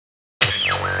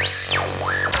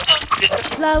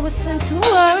Flowers sent to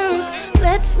work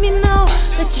lets me know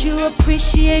that you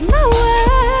appreciate my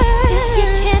work. If you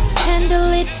can't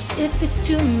handle it, if it's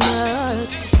too much,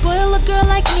 to spoil a girl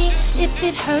like me, if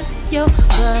it hurts your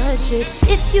budget.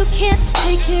 If you can't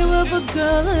take care of a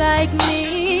girl like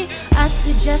me, I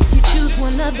suggest you choose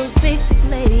one of those basic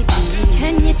ladies.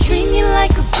 Can you treat me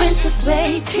like a princess,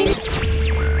 babe?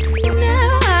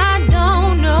 Now I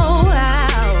don't know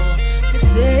how to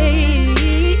say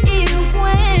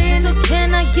when. So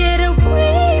can I get a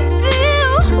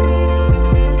refill?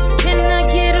 Can I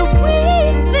get a refill?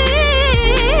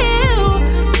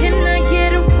 Can I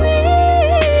get a refill?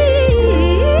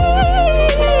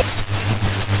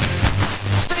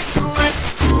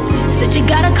 Said you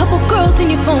got a couple girls in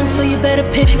your phone, so you better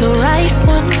pick the right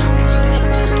one.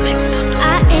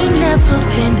 I ain't never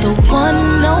been the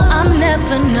one, no, I'm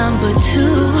never number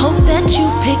two. Hope that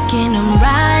you picking them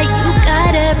right, you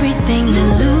got everything to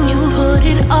lose. You put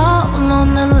it all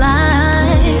on the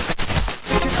line.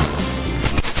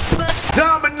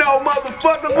 Domino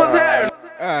motherfuckers was here.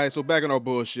 Alright, so back on our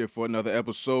bullshit for another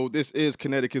episode. This is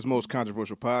Connecticut's most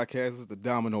controversial podcast. This is the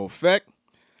Domino Effect.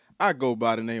 I go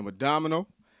by the name of Domino.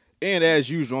 And as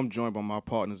usual, I'm joined by my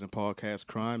partners in podcast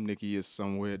crime. Nikki is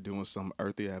somewhere doing something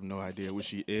earthy. I have no idea what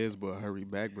she is, but hurry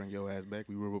back. Bring your ass back.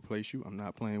 We will replace you. I'm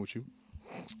not playing with you.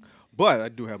 But I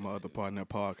do have my other partner in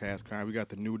podcast crime. We got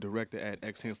the new director at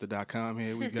xhamster.com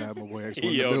here. We got my boy X1 in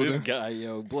the building. This guy,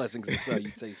 blessings and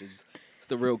salutations. It's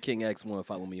the real King X1.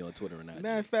 Follow me on Twitter and that.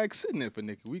 Matter of fact, sitting there for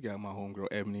Nikki, we got my homegirl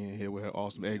Ebony in here with her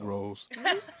awesome egg rolls.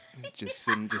 just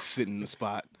sitting in the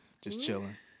spot, just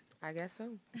chilling. I guess so.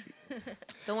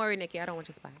 Don't worry, Nikki. I don't want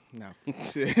your spot. No.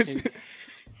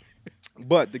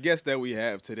 But the guest that we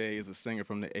have today is a singer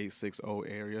from the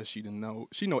Ep.64 area. She know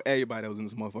everybody that was in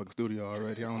this motherfucking studio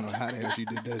already. I don't know how the hell she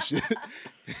did that shit.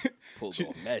 Pulled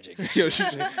off magic. Yo,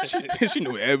 she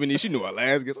knew Ebony. She knew our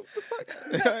last guest. What the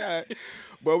fuck? All right.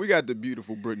 But we got the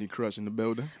beautiful Brittney Crush in the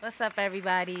building. What's up,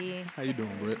 everybody? How you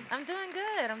doing, Britt? I'm doing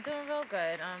good. I'm doing real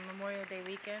good. Memorial Day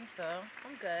weekend, so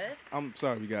I'm good. I'm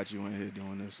sorry we got you in here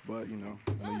doing this, but No,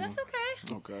 that's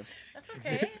okay. Okay. That's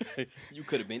okay. You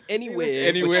could have been anywhere.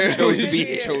 Anywhere. You chose to be You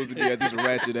here. chose to be at this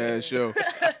ratchet ass show.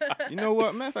 You know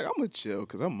what? Matter of fact, I'm gonna chill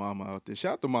because I'm Mama out there.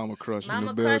 Shout out to Mama Crush in the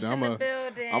Mama building. Crush in the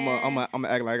building. I'm gonna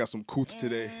act like I got some coots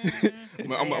today.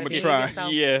 I'm gonna try.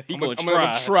 Yeah, I'm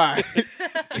gonna try.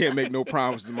 Can't make no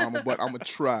promises, Mama, but I'm gonna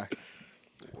try.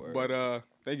 Word. But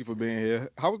thank you for being here.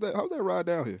 How was that ride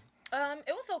down here?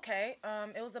 It was okay.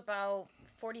 It was about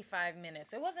 45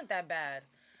 minutes. It wasn't that bad.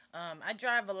 I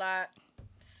drive a lot,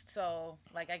 so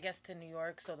I guess to New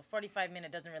York. So the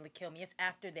 45-minute doesn't really kill me. It's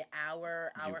after the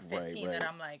hour 15 right. that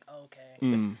I'm like, okay.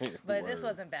 But this Word.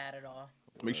 wasn't bad at all.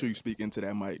 Make sure you speak into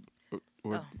that mic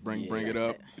or bring it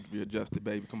up. Be adjusted,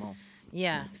 baby. Come on.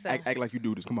 Yeah. So. Act like you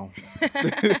do this. Come on.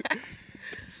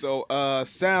 So,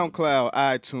 SoundCloud,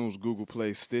 iTunes, Google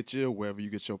Play, Stitcher, wherever you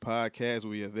get your podcasts,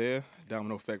 we are there.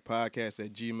 Domino Effect Podcast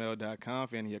at gmail.com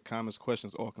for any of your comments,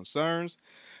 questions, or concerns.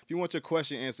 If you want your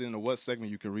question answered in the what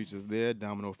segment, you can reach us there,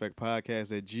 Domino Effect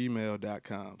Podcast at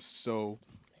gmail.com. So,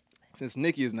 since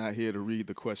Nikki is not here to read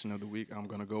the question of the week, I'm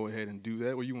going to go ahead and do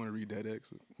that. Well, you want to read that,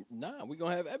 X? Nah, we're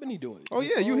going to have Ebony doing it. Oh,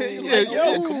 yeah, you here.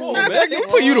 Yo, come on, man. You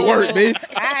put you to work, babe.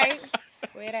 All right.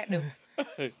 Where that do?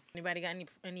 Anybody got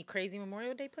any crazy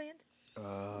Memorial Day plans?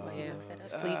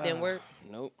 Sleep then work.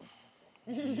 Nope.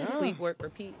 Sleep, work,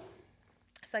 repeat.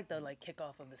 It's like the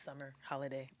kickoff of the summer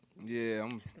holiday. Yeah,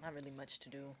 It's not really much to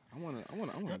do. I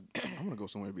wanna go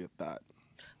somewhere to be a thought.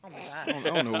 Oh my God. I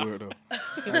don't know where though.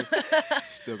 I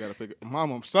still gotta pick it.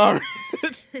 Mom, I'm sorry.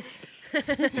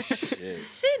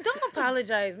 She don't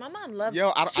apologize. My mom loves.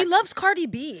 She loves Cardi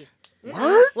B.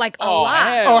 Word? Like a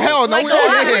lot. Hell no. Like a lot.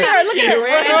 Look at her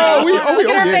red. Look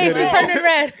at her face. She turning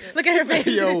red. Look at her face.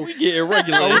 Yo, We getting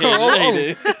regular in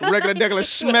here. regular degular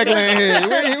schmegular in here.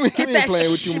 We ain't playing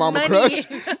with you, Mama Crush.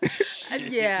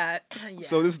 Yeah.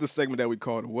 So this is the segment that we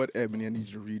call the What Ebony. I need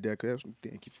you to read that.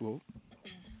 Thank you for.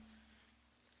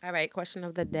 All right. Question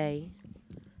of the day.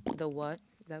 The what?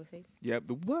 Is that what you say? Yep.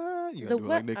 The what? You gotta The do it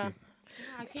like what? Nikki.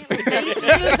 I can't. She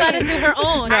was trying to do her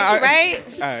own. Right?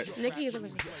 All right. Nikki is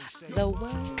the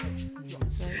what?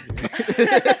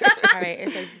 All right. It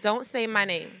says, don't say my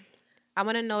name. I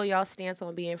want to know y'all stance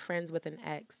on being friends with an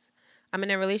ex. I'm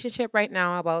in a relationship right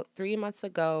now. About 3 months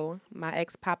ago, my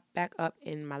ex popped back up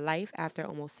in my life after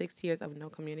almost 6 years of no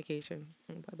communication.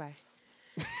 Bye-bye.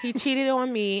 He cheated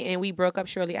on me, and we broke up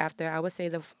shortly after. I would say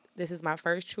this is my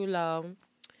first true love,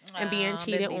 and being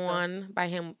cheated on by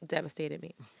him devastated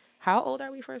me. How old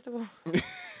are we, first of all?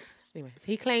 Anyways,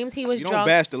 he claims he was You drunk. don't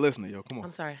bash the listener, yo. Come on.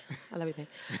 I'm sorry. I love you, babe.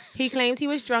 He claims he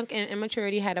was drunk and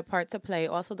immaturity had a part to play.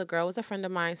 Also, the girl was a friend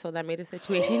of mine, so that made the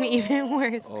situation even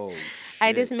worse. Oh, I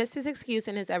shit. dismissed his excuse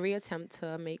in his every attempt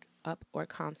to make up or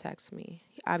contact me.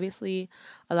 Obviously,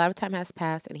 a lot of time has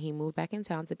passed, and he moved back in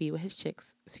town to be with his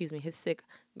his sick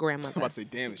grandmother. I'm about to say,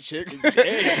 damn, it's chicks.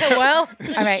 Well,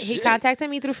 all right. He contacted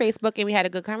me through Facebook, and we had a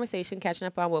good conversation, catching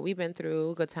up on what we've been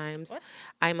through, good times. What?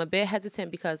 I'm a bit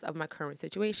hesitant because of my current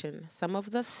situation. Some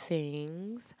of the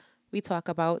things we talk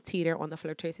about teeter on the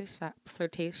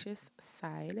flirtatious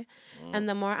side, and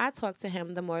the more I talk to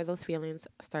him, the more those feelings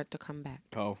start to come back.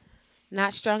 Oh.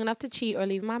 Not strong enough to cheat or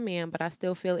leave my man, but I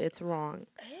still feel it's wrong.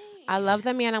 I love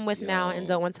the man I'm with now and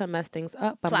don't want to mess things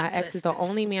up, but Plot my ex is twist. the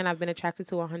only man I've been attracted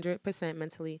to 100%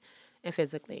 mentally and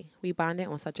physically. We bonded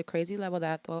on such a crazy level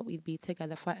that I thought we'd be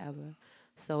together forever.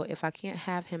 So if I can't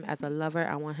have him as a lover,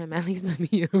 I want him at least to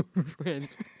be a friend.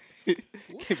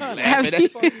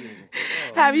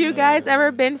 Have you guys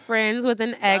ever been friends with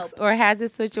an ex, or has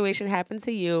this situation happened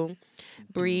to you?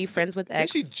 Bree, friends with Did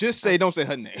ex. she just say don't say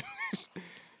her name?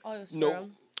 Oh, it's No. real.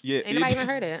 Yeah. Ain't nobody even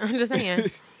heard it. I'm just saying.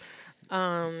 Giving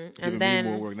And me more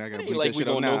then work. Now I gotta Ain't bleep like that we shit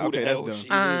out don't know now. who Okay, the that's hell done. she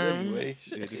is anyway.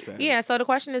 Yeah, just pass it. yeah, so the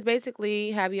question is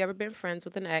basically, have you ever been friends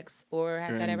with an ex, or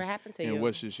has that And- ever happened to you? And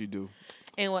what should she do?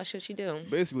 And what should she do?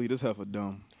 Basically, this heifer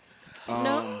dumb.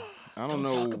 No. I don't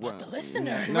know. Talk about the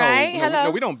listener. No, Right? No, Hello?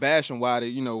 no, we don't bash them why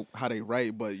they, how they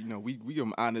write, but we give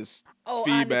them honest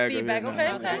feedback. Honest feedback. Nah, Okay,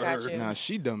 nah, okay. I got you. Nah,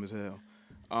 she dumb as hell.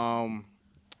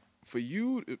 For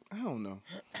you, I don't know.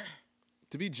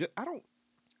 To be, I don't.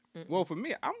 Well, for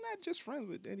me, I'm not just friends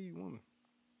with any woman.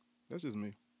 That's just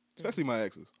me, especially my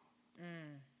exes.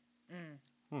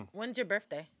 When's your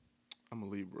birthday? I'm a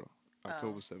Libra,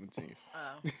 October 17th.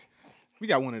 Oh. We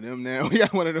got one of them now. We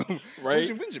got one of them. Right?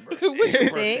 When's your birthday? When's your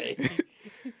birthday?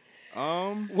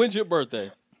 When's your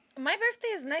birthday? My birthday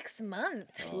is next month,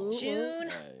 June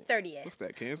 30th. What's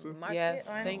that, Cancer? Mark Yes,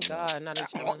 it on- thank God. Not a Oh,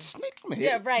 challenge. snake in my head.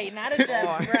 Yeah, right. Not a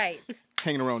job. Right.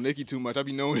 Hanging around Nikki too much. I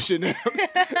be knowing shit now.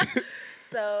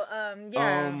 So,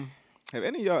 yeah. Have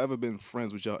any of y'all ever been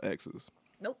friends with y'all exes?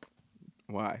 Nope.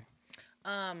 Why?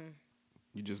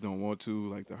 You just don't want to?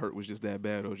 Like the hurt was just that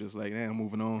bad, or just like, I'm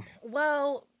moving on?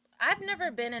 Well, I've never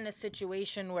been in a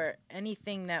situation where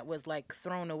anything that was like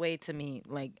thrown away to me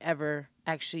like ever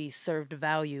actually served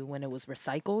value when it was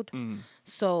recycled.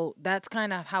 So that's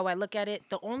kind of how I look at it.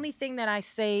 The only thing that I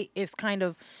say is kind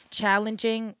of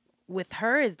challenging with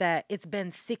her is that it's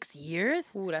been 6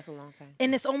 years. Ooh, that's a long time.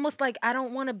 And it's almost like I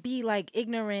don't want to be like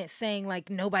ignorant saying like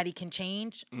nobody can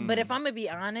change. But if I'm going to be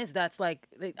honest, that's like,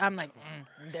 I'm like,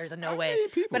 there's a no way.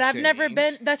 people But I've never change.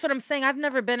 been, that's what I'm saying. I've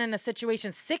never been in a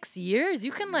situation 6 years.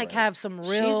 You can like have some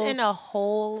real. She's in a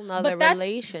whole nother But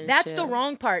relationship. that's the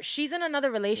wrong part. She's in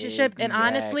another relationship, and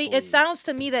honestly, it Exactly. sounds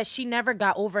to me that she never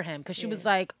got over him because she was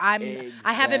like, I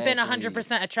haven't been Exactly.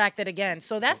 100% attracted again.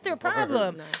 So that's their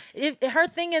problem. If her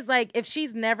thing is like, if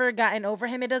she's never gotten over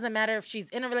him, it doesn't matter if she's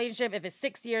in a relationship. If it's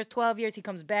 6 years, 12 years, he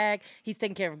comes back, he's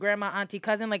taking care of grandma, auntie,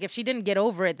 cousin. Like if she didn't get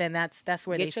over it, then that's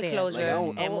where Get they your stand. closure Like, I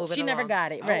don't- and move it She never along.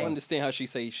 got it I right. don't understand how she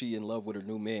say she in love with her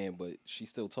new man, but she's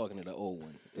still talking to the old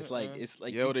one. It's like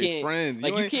Yo, you they can't, friends.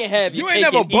 Like you ain't- can't have You your ain't cake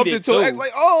never and bumped eat it into an ex too.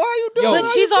 like, oh, how you doing? Yo, But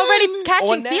How she's you already been? catching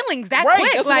On that- feelings that Right,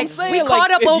 quick. that's what I'm Like saying. we Like,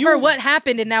 caught up if over you- what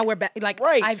happened, and now we're back. Like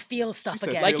Right. I feel stuff said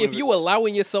again. like, Like if you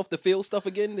allowing yourself to feel stuff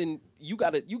again, then you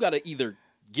gotta either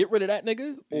get rid of that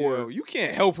nigga or. Yo, you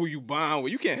can't help who you bond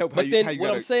with. You can't help how But you. then how you what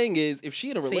gotta, I'm saying is, if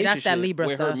she in a See, relationship that's that Libra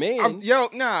with her stuff. man,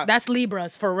 Nah. That's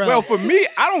Libras for real. Well, for me,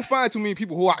 I don't find too many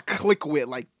people who I click with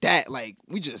like that. Like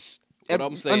we just what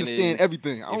I'm saying understand is,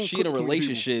 everything. I don't if she click in a with too many people.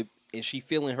 relationship and she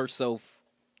feeling herself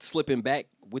slipping back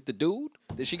with the dude,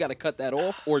 then she got to cut that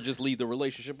off or just leave the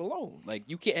relationship alone. Like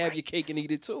you can't have your cake and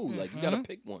eat it too. Like you got to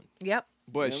pick one. Yep.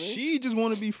 But You know what I mean? she just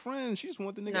want to be friends. She just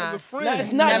want the nigga Nah. as a friend. Nah, it's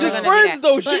It's not never just gonna be friends that.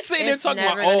 though. But She's sitting there it's talking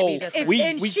about, never gonna be oh, just friends. we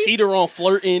And she's- teeter on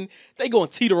flirting. They gonna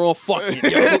teeter on fucking.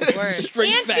 Yo. Straight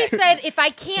And she facts. said, if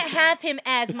I can't have him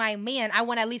as my man, I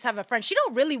want to at least have a friend. She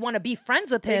don't really want to be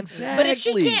friends with him. But if she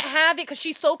Exactly. can't have it because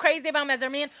she's so crazy about him as her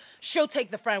man, she'll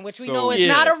take the friend, which we So- know is Yeah.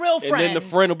 not a real friend. And then the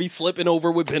friend will be slipping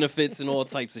over with benefits and all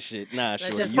types of shit. Nah, sure.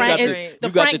 just You friend got is- to- the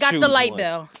you friend got the choose light one.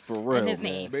 bill For real, in his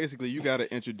man. name. Basically, you got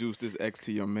to introduce this ex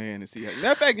to your man and see how.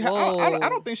 Matter of fact, I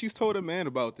don't think she's told her man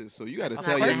about this. So you got to That's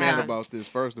tell not your gonna man happen. about this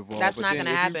first of all. That's But not then gonna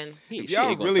if you- happen. If She y'all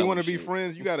ain't gonna really tell want to him be shit.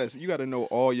 friends, you gotta know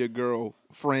all your girl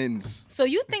friends. So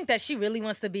you think that she really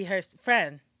wants to be her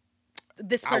friend?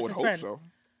 This I would person's hope friend. so.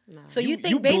 No. So you You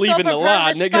think based believe off in of the her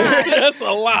lie, nigga. response, That's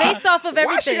a lie. based off of Why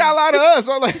everything. she got to lie to us?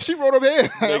 I'm like, she wrote up here.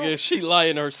 Nigga, she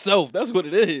lying to herself. That's what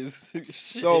it is.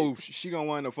 So she gonna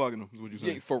wind up fucking him, is what you yeah,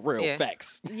 saying? for real, Yeah.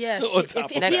 facts. Yeah, On top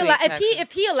of if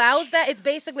facts. he allows that, it's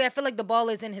basically I feel like the ball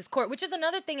is in his court, which is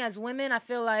another thing as women. I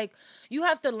feel like you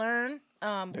have to learn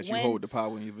That you when hold the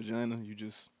power in your vagina, you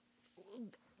just...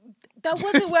 that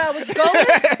wasn't where I was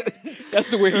going. That's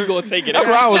the way he gonna take it. That's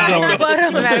where I was going.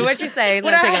 But No matter what you say, it's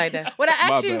what not taken I, like that. what I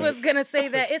actually bad. was gonna say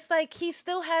that it's like he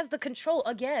still has the control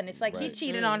again. It's like he Right.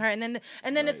 cheated on her, and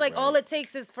then it's like all it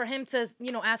takes is for him to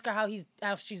ask her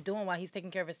how she's doing while he's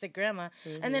taking care of his sick grandma,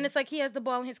 and then it's like he has the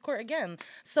ball in his court again.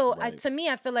 So to me,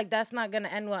 I feel like that's not gonna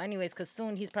end well anyways, because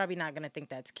soon he's probably not gonna think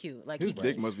that's cute. Like His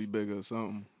dick must be bigger or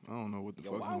something. I don't know what the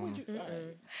fuck's Why going would on. you? All right.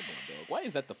 Come on, dog. Why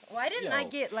is that the? why didn't Yo. I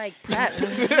get like prepped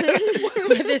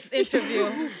for this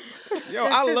interview? Yo,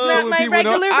 This I is love not when my people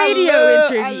regular don't, radio I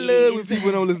love interviews. when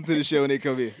people don't listen to the show and they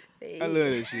come here. I love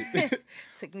that shit.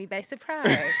 Took me by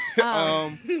surprise.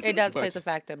 It does play Facts. a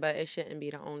factor, but it shouldn't be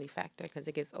the only factor because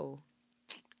it gets old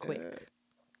quick,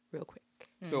 real quick.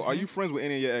 So, are you friends with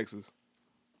any of your exes?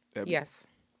 Yes.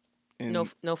 And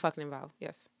No fucking involved.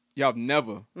 Yes. y'all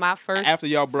never. My first After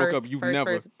y'all broke up, you've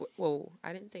never. Whoa,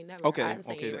 I didn't say never. Okay, I'm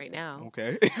saying okay, it right now.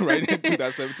 Okay, right in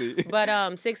 2017.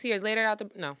 But 6 years later,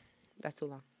 no, that's too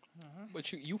long.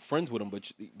 But you friends with them,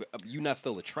 but you not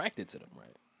still attracted to them,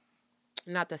 right?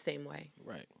 Not the same way.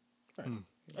 Right.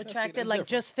 Attracted like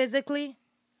just physically?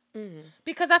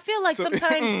 Because I feel like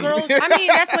sometimes girls. I mean,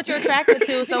 that's what you're attracted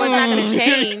to, so it's not going to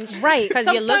change. Right. Because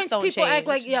your Sometimes looks don't people change. act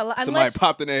like, Somebody unless,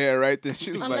 popped in her hair right there.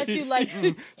 She was unless like, you like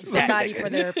somebody for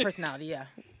their personality, yeah.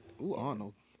 "Ooh,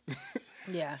 Arnold."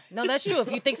 Yeah. No, that's true.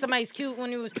 If you think somebody's cute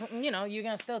when you was, you're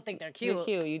going to still think they're cute. You're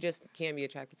cute. You just can't be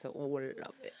attracted to all of it.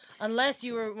 Unless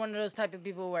you were one of those type of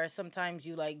people where sometimes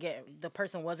you like the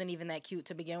person wasn't even that cute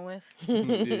to begin with.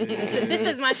 This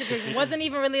is my situation. Wasn't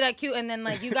even really that cute, and then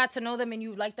like you got to know them and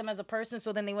you liked them as a person,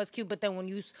 so then they was cute. But then when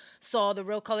you saw the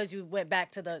real colors, you went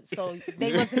back to so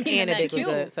they wasn't even And the that dick was cute.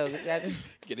 good. So that is,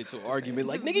 Get into an argument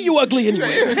like, nigga, you ugly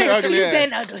anyway. Ugly You ass.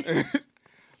 been ugly.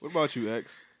 What about you,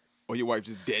 ex? Or your wife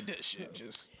just dead that shit?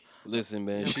 Just Listen,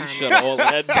 man, she shut all of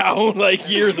that down like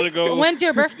years ago. When's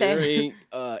your There birthday? ain't,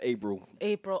 April.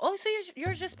 April. Oh, so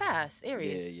yours just passed.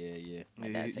 Aries. Yeah.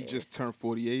 yeah, he just turned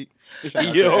 48.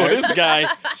 Yo, this guy,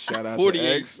 Shout out 48.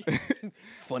 to ex.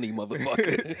 funny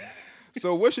motherfucker.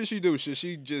 So what should she do? Should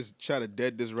she just try to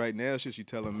dead this right now? Should she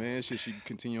tell her man? Should she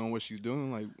continue on what she's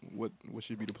doing? Like what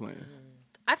should be the plan?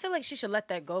 I feel like she should let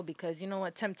that go because you know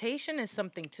what? Temptation is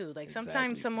something too. Like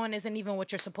sometimes Exactly. someone isn't even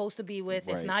what you're supposed to be with.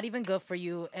 It's Right. not even good for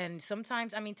you. And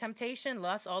sometimes, temptation,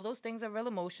 lust, all those things are real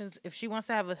emotions. If she wants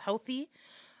to have a healthy,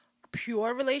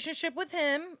 pure relationship with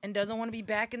him and doesn't want to be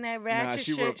back in that ratchet Nah,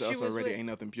 she shit wrote to she us was already. with. Ain't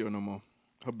nothing pure no more.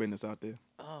 Her business out there.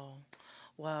 Oh,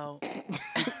 well,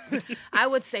 I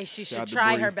would say she Shout should out to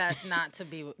try Bree. her best not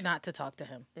to talk to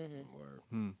him.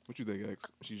 What you think,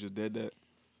 ex? She just dead that?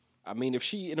 I mean, if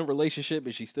she in a relationship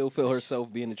and she still feel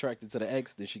herself being attracted to the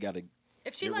ex, then she got to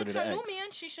If she Get rid likes of the her new ex.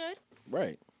 man, she should.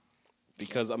 right.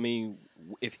 Because I mean,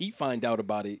 if he find out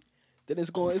about it, then it's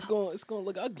going to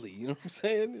look ugly. You know what I'm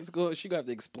saying? She gonna have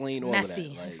to explain all Messy.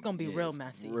 of that. It's gonna be real it's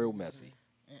messy. Real messy.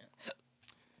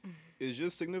 Is your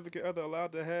significant other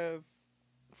allowed to have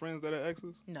friends that are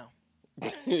exes? No. Yo,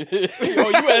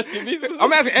 you asking me?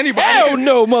 I'm asking anybody. Hell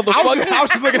no, I was motherfucker.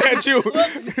 just looking at you.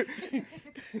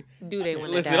 do they want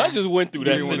to Listen, die? I just went through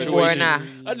that you wanna- situation. Or not.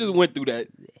 I just went through that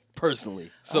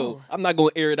personally. So I'm not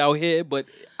gonna air it out here, but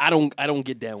I don't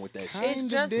get down with that shit. It's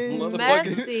just Motherfuckers-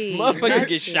 messy. Motherfuckers Messy.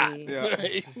 get shot. Yeah.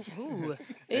 Right? Ooh.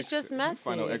 It's just messy.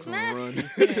 Find out ex on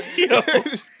the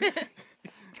run.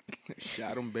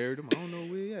 Shot him, buried him. I don't know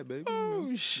where he at, baby.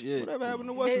 Oh shit. Whatever happened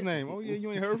to what's his name? Oh yeah,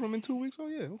 you ain't heard from him in 2 weeks. Oh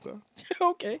yeah, okay.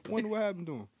 Okay. Wonder what happened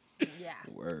to him. Yeah.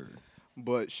 Word.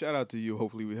 But shout out to you.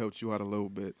 Hopefully we helped you out a little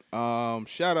bit.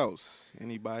 Shout outs.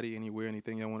 Anybody, anywhere,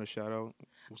 anything y'all want to shout out?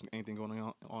 What's anything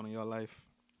going on in your life?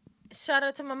 Shout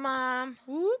out to my mom.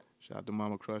 Shout out to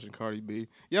Mama Crush and Cardi B.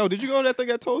 Yo, did you go to that thing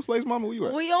at Toad's Place, Mama? Where you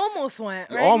at? We almost went,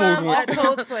 You right, almost Mom? went. At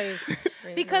Toad's place.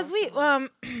 Because we,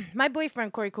 my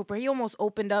boyfriend, Corey Cooper, he almost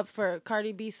opened up for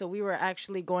Cardi B, so we were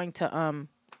actually going to,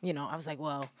 I was like,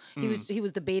 well, he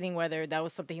was debating whether that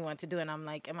was something he wanted to do, and I'm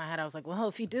like, in my head, I was like, well,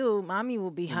 if you do, Mommy will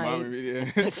be hyped. Mommy, yeah.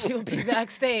 'Cause she'll be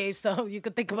backstage, so you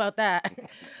could think about that.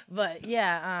 But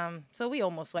yeah, so we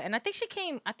almost went, and I think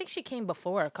she came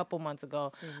before a couple months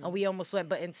ago, and we almost went,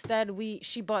 but instead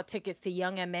she bought tickets to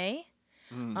Young M.A.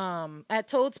 At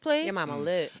Toad's Place. Your mama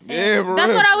lit. Yeah, for That's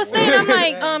real. what I was saying. I'm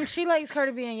like, she likes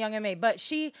Cardi B and Young M.A., but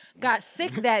she got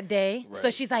sick that day,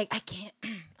 so she's like, I can't.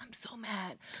 I'm so mad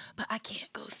mad, but I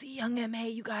can't go see Young M.A.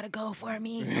 You gotta go for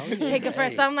me. Take it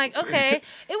first. So I'm like, okay.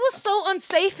 It was so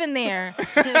unsafe in there.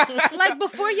 Like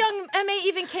before Young M.A.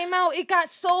 even came out, it got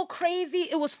so crazy.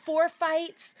 It was 4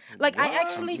 fights. Like I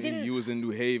actually didn't. You was in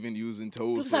New Haven, you was in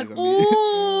Toes. It was like,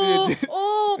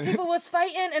 ooh, people was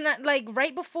fighting, and like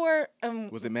right before.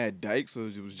 Was it Mad Dykes or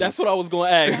it was just? That's what I was going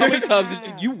to ask. How many times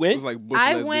did you It went? was like Bush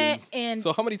I lesbians. went and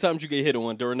So how many times you get hit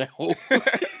on during that whole?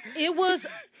 it was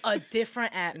a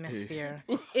different atmosphere.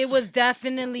 It was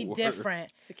definitely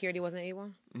different. Security wasn't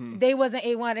A1? They wasn't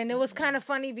A1, and it was kind of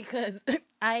funny because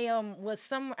I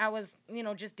was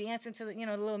just dancing to the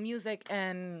little music,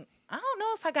 and I don't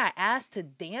know if I got asked to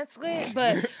dance with,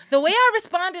 but the way I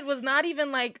responded was not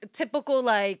even like typical,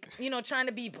 like trying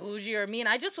to be bougie or mean.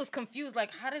 I just was confused,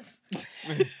 like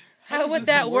how would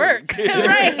that work? Right?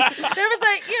 There was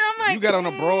like, I'm like, You got on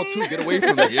a brawl too. Get away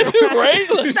from me. Right?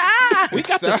 Like, stop. we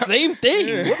got the same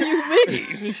thing. What do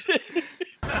you mean?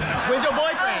 Where's your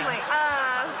boyfriend?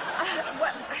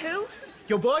 What? Who?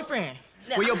 Your boyfriend.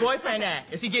 No. Where your boyfriend at?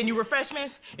 Is he getting you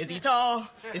refreshments? Is he tall?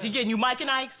 Is he getting you Mike and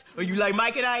Ike's? Or you like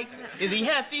Mike and Ike's? Is he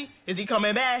hefty? Is he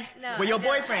coming back? No, Where your no,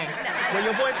 boyfriend? no, I Where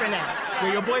your don't. boyfriend at?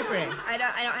 Where your boyfriend? I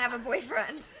don't have a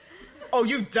boyfriend. Oh,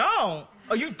 you don't?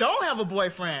 Oh, you don't have a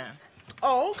boyfriend?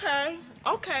 Oh, okay.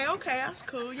 Okay, that's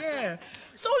cool, yeah.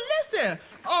 So listen,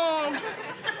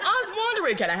 I was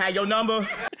wondering, can I have your number?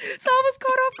 So I was caught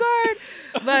off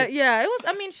guard. But yeah, it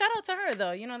was, shout out to her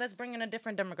though. That's bringing a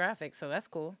different demographic, so that's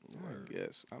cool. I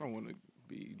guess I don't want to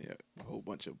be near a whole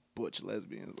bunch of butch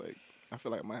lesbians. Like I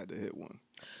feel like I might have to hit one.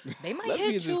 They might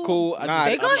Lesbians hit you. is cool.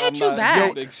 They gonna hit you back.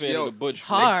 I'm a big fan of the butch.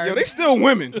 Hard. Yo, they still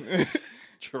women.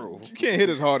 True. You can't hit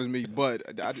as hard as me, but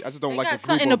I just don't They like got the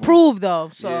group something to of them. prove though.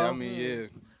 So Yeah,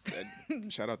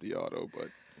 shout out to y'all though, but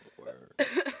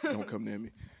don't come near me.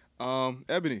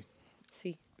 Ebony,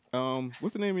 See.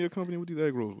 what's the name of your company with these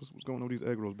egg rolls? What's going on with these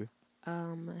egg rolls, babe?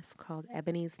 It's called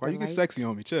Ebony's Why you get Delight. sexy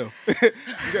on me? Chill.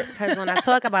 Because when I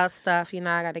talk about stuff, I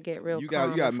got to get real You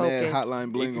calm got and mad focused.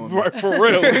 hotline bling on me. Right, for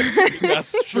real. You got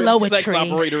straight sex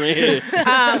Flowetry. operator in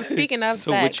here. Speaking of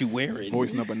So sex, what you wearing?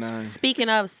 Voice number 9. Speaking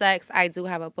of sex, I do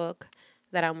have a book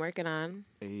that I'm working on,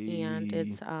 and Hey.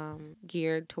 it's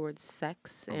geared towards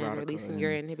sex and Erotica, releasing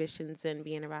your inhibitions and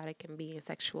being erotic and being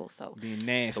sexual. So Being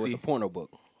nasty. So it's a porno book.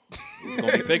 It's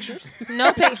gonna be pictures.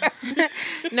 no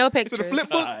no pictures. Is it a flip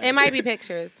book? It might be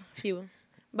pictures, few,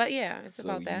 but yeah, it's So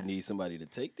about you that. need somebody to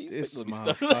take these This pictures.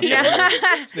 motherfucker.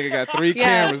 This nigga got 3 Yeah.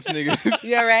 cameras, nigga.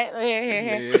 You're right. Here.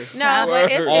 Yeah. No,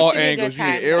 but it All should be a good angles. You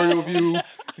time. get aerial view.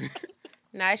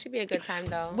 No, it should be a good time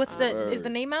though. what's is the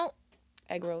name out?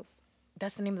 egg rolls?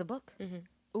 That's the name of the book.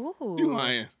 Mm-hmm. Ooh. You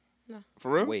lying? No.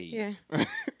 For real? Wait, Yeah.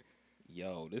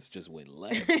 yo, this just went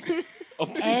left. I'm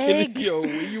Egg thinking, yo,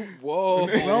 where you? Whoa,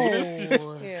 rolls.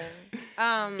 Yeah.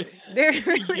 They're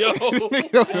really, yo.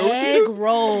 Egg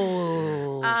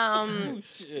rolls.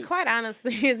 quite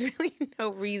honestly, there's really no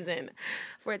reason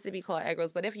for it to be called egg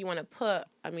rolls. But if you want to put,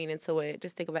 into it,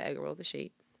 just think of an egg roll, the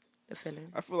shape, the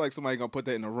filling. I feel like somebody gonna put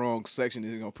that in the wrong section.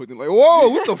 They're gonna put them like, whoa,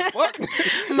 what the fuck?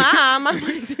 Mom, I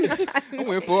wanted to know. I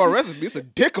went for a recipe. It's a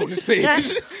dick on this page.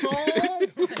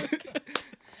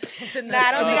 Nah,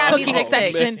 I don't think I'd be Cooking dick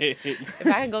pics. section. If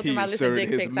I can go through He my list of inserted dick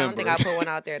his pics, I don't think member. I'll put one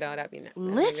out there though. That'd be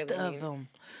List really of mean. them.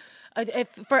 If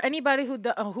for anybody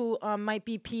who might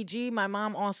be PG, my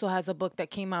mom also has a book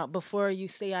that came out before You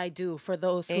Say I Do. For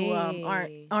those who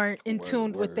Hey. aren't in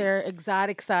tune with their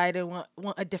exotic side and want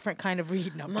a different kind of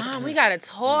read number. Mom, we gotta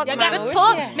talk. Y'all Mama. gotta Where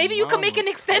talk. she at? Maybe you can make an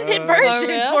extended Mama version For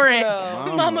real, for it. for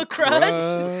real. Mama Crush.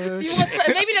 Crush. You want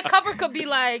maybe the cover could be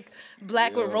like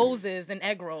black with roses and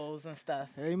egg rolls and stuff.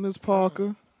 Hey, Miss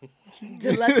Parker.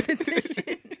 Deluxe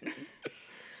edition.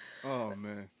 Oh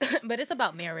man. But it's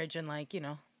about marriage and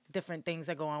different things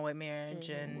that go on with marriage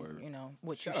and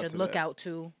what Shout you out should to look that. out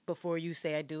to before you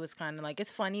say I do. It's kind of like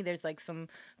it's funny. There's like some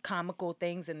comical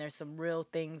things and there's some real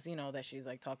things that she's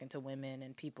like talking to women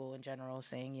and people in general,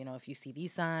 saying if you see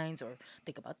these signs or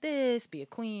think about this, be a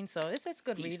queen. So it's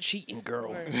good He's read. cheating,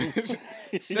 girl.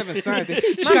 7 signs.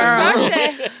 Mama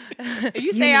Crush.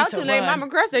 You stay need out to too late, run. Mama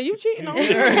Crush. Are you cheating on me?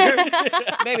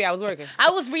 Baby, I was working.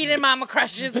 I was reading Mama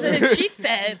Crushes and she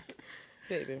said,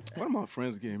 Baby. One of my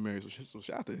friends getting married, so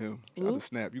shout out to him. Shout out to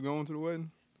Snap. You going to the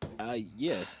wedding?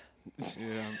 Yeah.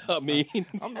 Yeah. I mean,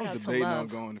 I'm out to debating on Love.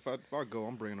 going. If I go,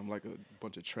 I'm bringing him like a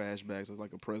bunch of trash bags as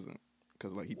like a present.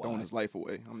 Cause like he throwing his life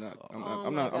away. I'm not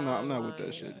with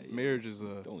that shit. Marriage is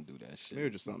don't do that shit.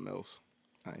 marriage is something else.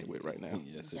 I ain't with right now.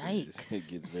 Yes, it Yikes. is.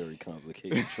 It gets very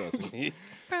complicated. Trust me.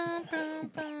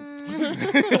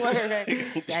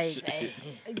 Yikes.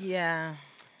 Yeah.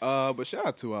 But shout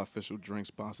out to our official drink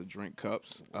sponsor, Drink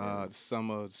Cups. The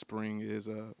summer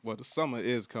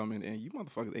is coming, and you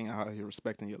motherfuckers ain't out here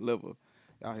respecting your liver.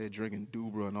 Out here drinking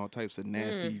Dubra and all types of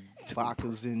nasty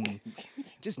vodkas and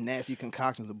just nasty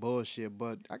concoctions of bullshit.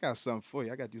 But I got something for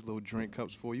you. I got these little drink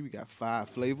cups for you. We got 5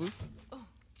 flavors.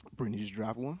 Brittney just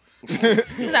dropped one.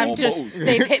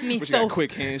 They've hit me But you so. got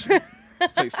quick hands. You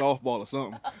play softball or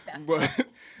something. But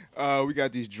we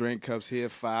got these drink cups here,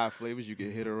 5 flavors. You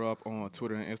can hit her up on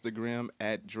Twitter and Instagram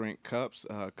at Drink Cups.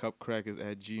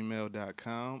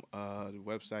 Cupcrackers@gmail.com. The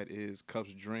website is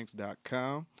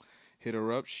cupsdrinks.com. Hit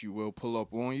her up. She will pull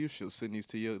up on you. She'll send these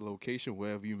to your location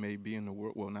wherever you may be in the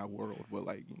world. Well, not world, but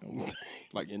like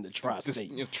like in the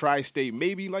tri-state. Tri-state,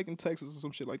 maybe like in Texas or some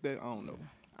shit like that. I don't know.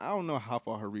 I don't know how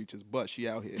far her reach is, but she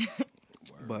out here.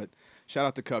 But shout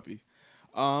out to Cuppy.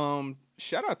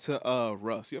 Shout out to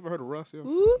Russ. You ever heard of Russ? Yo?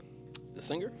 The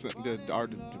singer? The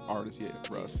artist, yeah,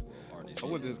 Russ. I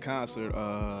went to his concert.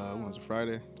 When was it,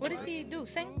 Friday? What does he do?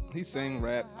 Sing? He sang,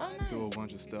 rap, Oh, nice. do a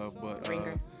bunch of stuff. But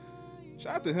Ringer.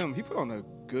 shout out to him. He put on a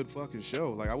good fucking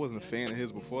show. Like, I wasn't a fan of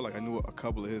his before. Like, I knew a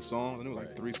couple of his songs. I knew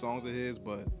like 3 songs of his.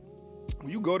 But when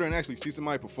you go there and actually see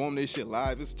somebody perform their shit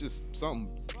live, it's just something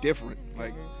different.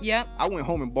 Like, Yep. I went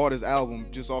home and bought his album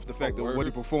just off the fact of word? what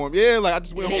he performed. Yeah, like I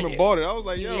just went home and bought it. I was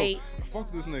like, yo, late. fuck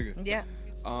this nigga. Yeah.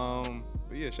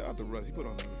 But yeah, shout out to Russ. He put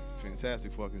on a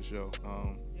fantastic fucking show.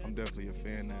 I'm definitely a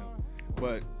fan now.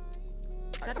 But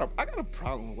I got a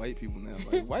problem with white people now.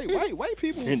 Like white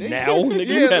people. And they- now, nigga,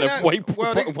 yeah, you had they're a not-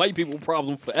 white people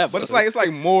problem forever. But it's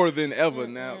like more than ever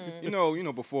now. You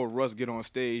know, before Russ get on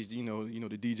stage, you know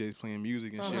the DJ's playing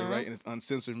music and shit, right? And it's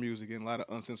uncensored music and a lot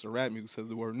of uncensored rap music says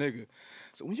the word nigga.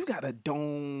 So when you got a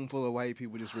dome full of white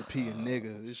people just repeating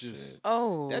nigga, it's just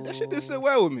that shit didn't sit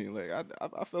well with me. Like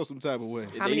I felt some type of way.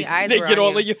 How many eyes they were get on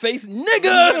all you? in your face,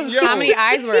 nigga. Yo, How many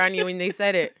eyes were on you when they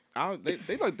said it? They was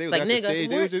like, at the nigga, stage.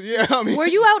 They was just I mean. Were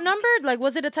you outnumbered? Like,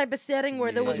 was it a type of setting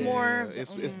where there was more?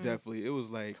 It's definitely. It was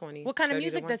like 20. What kind of 30 to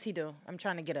music 1. does he do? I'm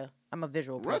trying to get I'm a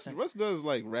visual Russ person. does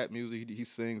like rap music. He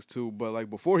sings too. But like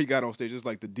before he got on stage, it's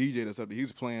like the DJ that's up there. He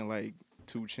was playing like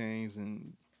 2 Chainz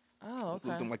and Oh, okay.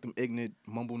 them ignorant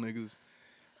mumble niggas.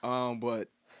 But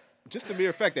just the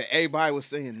mere fact that everybody was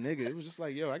saying nigga, it was just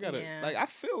like, yo, I gotta I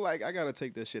feel like I gotta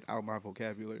take that shit out of my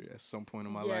vocabulary at some point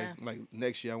in my life. Like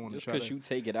next year I want to Just try because to. you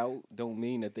take it out, don't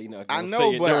mean that they not I gonna know,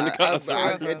 say it but during the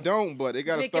concert. it don't. But it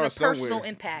gotta Making start a personal somewhere.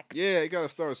 impact. Yeah, it gotta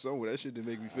start somewhere. That shit didn't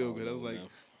make me feel good. I was like,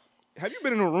 have you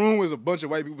been in a room with a bunch of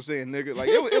white people saying nigga? Like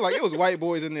it was white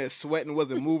boys in there sweating,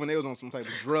 wasn't moving. They was on some type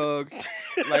of drug.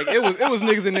 Like it was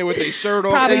niggas in there with their shirt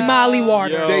off. Probably They- Molly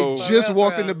water. Yo. They just real,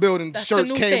 walked for in the real. building. That's the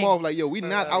Shirts new came thing. off. Like, yo, we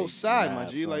not outside, my Nah,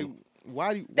 G. son. Like,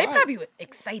 why do you? They why? probably were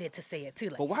excited to say it too.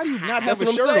 Like, But why do you not That's have what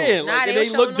a I'm shirt saying. on? Nah, Like, they and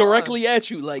was they look showing directly at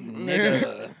you like,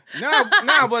 nigga.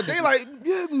 Nah, but they like,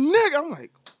 yeah, nigga. I'm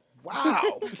like,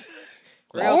 wow.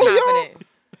 Real all of y'all? confident.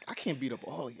 I can't beat up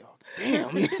all of y'all.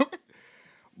 Damn.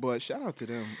 But shout out to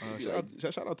them.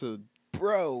 Shout out to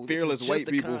Bro, fearless this is white just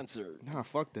a people. concert. Nah,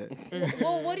 fuck that.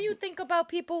 well, what do you think about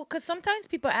people? Because sometimes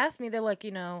people ask me, they're like,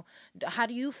 how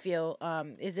do you feel?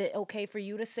 Is it okay for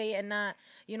you to say it and not,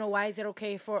 why is it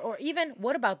okay for, or even,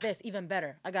 what about this? Even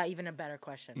better. I got even a better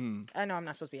question. I know I'm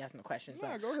not supposed to be asking the questions, Nah,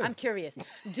 but go ahead. I'm curious.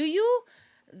 Do you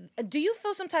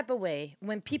feel some type of way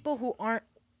when people who aren't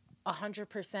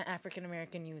 100% African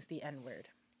American use the N-word?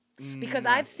 Because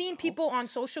I've seen people on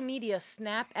social media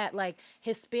snap at like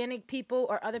Hispanic people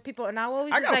or other people, and I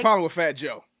always I was got a like, problem with Fat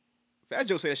Joe. Fat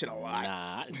Joe say that shit a lot.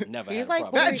 Nah, I never He's had a like,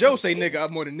 problem. Fat Joe say nigga up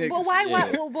more than niggas. But why?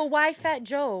 Yeah. Why Fat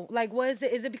Joe? Like, what is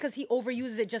it? Is it because he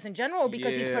overuses it just in general, or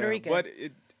because he's Puerto Rican? But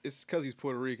it's because he's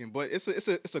Puerto Rican. But it's a Which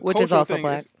is cultural also thing.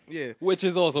 black. It's- Yeah. Which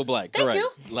is also black, Thank correct?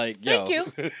 you. Like, Thank yo.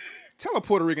 you. Tell a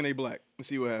Puerto Rican they black and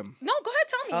see what happens. No, go ahead,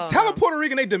 tell me. Tell a Puerto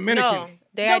Rican they Dominican. No,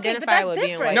 they No, okay, but identify that's with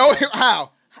different. being white. No,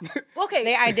 how? Okay,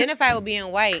 They identify with being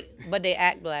white, but they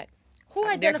act black. who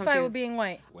they're identify with confused. being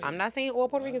white? I'm not saying all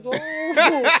Puerto Ricans.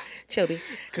 Chubby.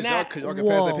 Cause Nah. y'all can pass that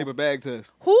Whoa. paper bag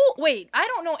test. Who? Wait, I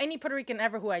don't know any Puerto Rican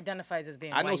ever who identifies as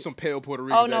being I white. know some pale Puerto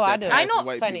Ricans. Oh, no, I do. pass I know as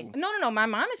white plenty. people. No. My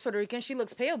mom is Puerto Rican. She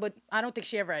looks pale, but I don't think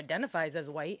she ever identifies as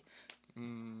white.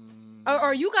 Or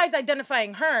are you guys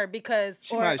identifying her because?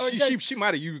 She or, might or she, does- she, she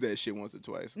might have used that shit once or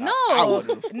twice. I No,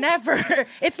 would've. never.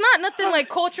 It's not nothing like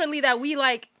culturally that we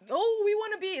like. Oh, we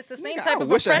want to be. It's the same Nigga, type I of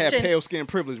wish I oppression. had pale skin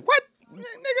privilege. What?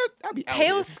 nigga, I be out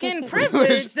pale here. skin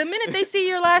privilege. The minute they see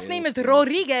your last name is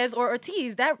Rodriguez or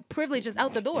Ortiz, that privilege is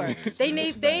out the door.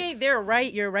 They're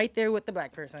right. You're right there with the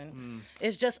black person.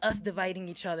 It's just us dividing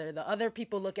each other. The other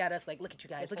people look at us like, look at you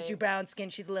guys. Look at you, brown skin.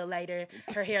 She's a little lighter.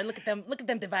 Her hair. Look at them. Look at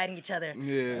them dividing each other.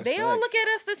 Yeah, they all look at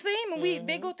us the same, and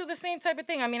they go through the same type of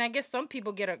thing. I mean, I guess some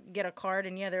people get a card,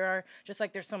 and there are just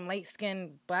like there's some light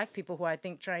skinned black people who I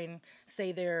think try and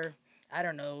say they're, I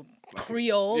don't know,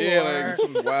 Creole or like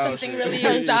some wild something shit. really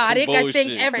Some exotic. I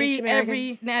think bullshit.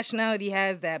 every nationality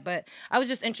has that. But I was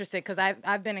just interested because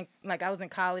I've been in, I was in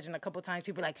college, and a couple times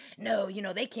people were like, no,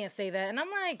 they can't say that, and I'm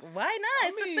like, why not?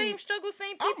 It's the same struggle,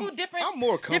 same people, different. I'm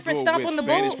more different comfortable stop with on the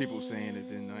Spanish boat. people saying it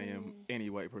than I am any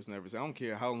white person ever say. I don't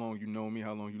care how long you know me,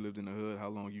 how long you lived in the hood, how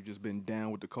long you just been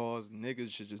down with the cause.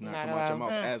 Niggas should just not come out your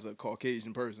mouth as a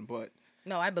Caucasian person. But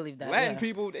No, I believe that. Latin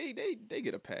people, they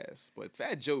get a pass. But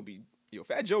Fat Joe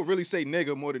Fat Joe really say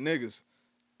nigga more than niggas,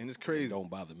 and it's crazy. Don't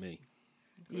bother me.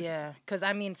 Yeah, because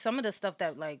I mean, some of the stuff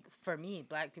that, like, for me,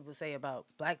 black people say about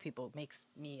black people makes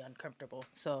me uncomfortable.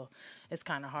 So it's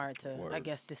kind of hard to, I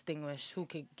guess, distinguish who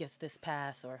gets this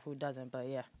pass or who doesn't. But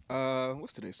yeah.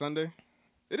 What's today? Sunday?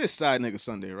 It is Side Nigga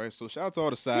Sunday, right? So shout out to all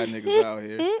the side niggas out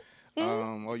here.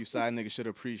 All you side niggas should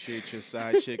appreciate your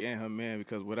side chick and her man,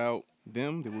 because without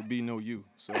them, there would be no you.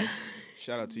 So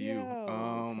shout out to you.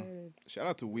 Shout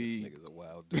out to Weed. This nigga's a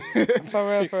wild dude.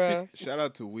 For real. Shout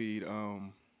out to Weed.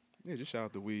 Just shout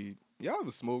out to Weed. Y'all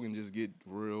ever smoke and just get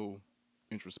real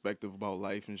introspective about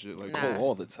life and shit like that? Oh,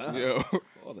 all the time. Yo.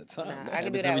 All the time. Nah, That I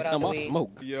can do happens that every without time the I weed.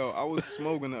 smoke. Yo, I was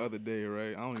smoking the other day,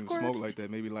 right? I don't even smoke like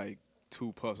that. Maybe like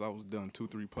 2 puffs. I was done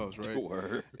 2-3 puffs, right?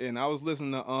 Word. And I was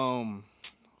listening to what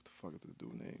the fuck is the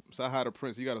dude name? Sahai the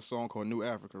Prince. He got a song called New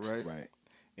Africa, right? Right.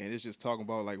 And it's just talking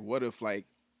about like, what if like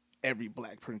every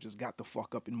black person just got the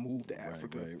fuck up and moved to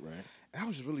Africa? Right. And I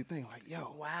was just really thinking like,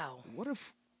 yo, Wow. what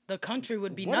if The country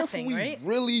would be what nothing, if we right?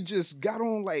 really just got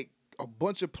on like a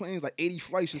bunch of planes, like 80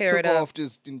 flights, just Tear took it up. off,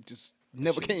 just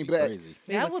never Shit came be back. Crazy.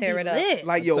 That would would tear be it up. lit.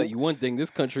 Like, I'll yo, tell you one thing, this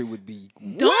country would be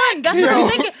Done. That's what I'm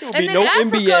thinking. And be then no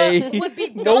Africa NBA, would be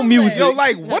no done music. with. yo,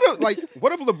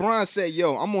 what if LeBron said,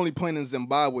 yo, I'm only playing in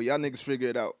Zimbabwe, y'all niggas figure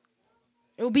it out.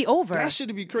 It would be over. That shit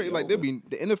would be crazy. Like, the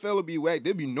NFL would be whack.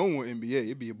 There'd be no more NBA.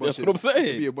 It'd be a bunch That's what I'm saying.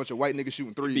 It'd be a bunch of white niggas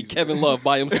shooting threes. Be Kevin Love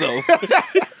by himself.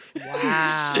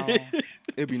 Wow.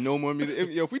 It'd be no more music.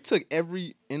 If we took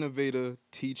every innovator,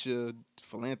 teacher,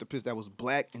 philanthropist that was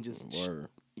black and just Word.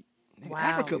 nigga, Wow.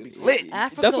 Africa be lit.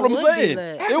 Africa That's what I'm would saying. Be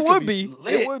lit. It would be.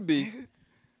 lit. It would be.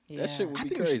 Yeah. That shit would I be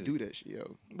think we should crazy. do that shit,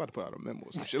 yo. I'm about to put out a memo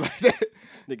or some shit like that.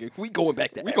 Nigga, we going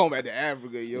back to We going back to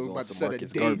Africa, yo. We We on about to some set a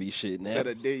Marcus date. Garvey shit now. Set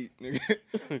a date,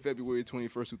 nigga. February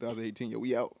 21st, 2018. Yo,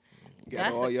 we out. Got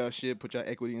That's all y'all shit. Put y'all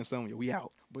equity in something. Yo, we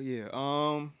out. But yeah,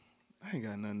 I ain't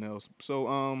got nothing else. So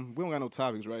we don't got no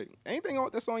topics, right? Anything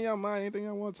that's on y'all mind? Anything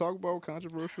y'all want to talk about?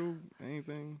 Controversial?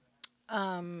 Anything? 'Cause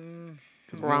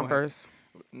we don't Rompers.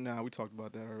 Nah, we talked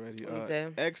about that already. We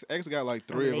did. X got like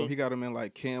 3 of them. He got them in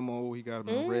like camo. He got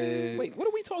them in red. Wait, what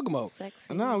are we talking about?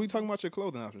 Sexy. Nah, we talking about your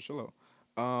clothing option. Chill out.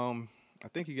 I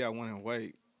think he got one in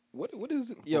white. What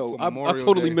is it? Yo, for I Memorial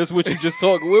totally Day. missed what you just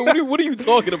talked. What are you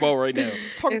talking about right now?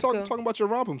 Talking It's cool. about your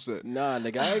rompum set. Nah,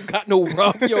 nigga, I ain't got no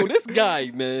romp. Yo, this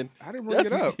guy, man. I didn't bring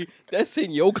it up. That's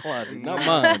in your closet, not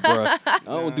mine, bro. I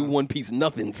don't do one piece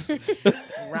nothings.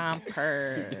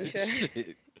 Romper.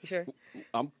 Shit. You sure?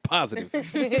 I'm positive.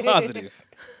 Positive.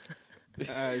 All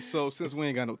right, so since we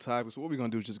ain't got no topics, what we gonna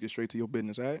do is just get straight to your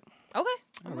business, all right? Okay.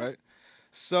 All right.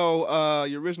 So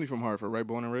you're originally from Hartford, right?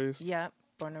 Born and raised? Yeah.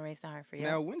 Born and raised in Hartford.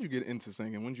 Yeah. Now, when did you get into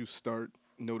singing? When did you start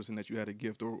noticing that you had a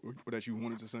gift or that you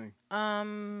wanted to sing?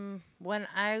 When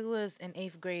I was in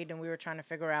 8th grade and we were trying to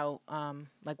figure out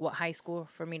like what high school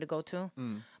for me to go to,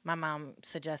 my mom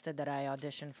suggested that I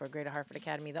audition for Greater Hartford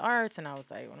Academy of the Arts, and I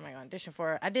was like, what am I going to audition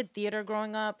for? I did theater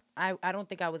growing up. I don't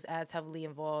think I was as heavily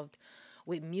involved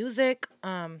with music,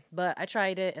 but I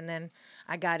tried it, and then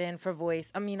I got in for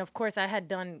voice. I mean, of course, I had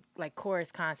done like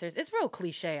chorus concerts. It's real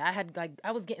cliche.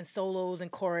 I was getting solos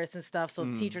and chorus and stuff,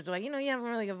 so teachers were like, you have a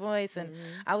really good voice, and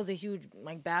I was a huge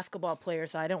like basketball player,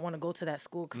 so I didn't want to go to that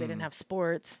school because they didn't have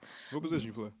sports. What position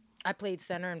you play? I played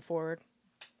center and forward.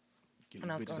 Get When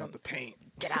I was bitches growing out up. the paint.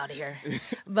 Get out of here.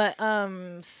 But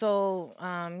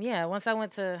yeah, once I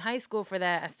went to high school for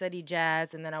that, I studied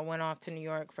jazz, and then I went off to New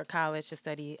York for college to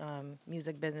study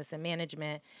music business and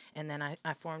management, and then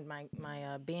I formed my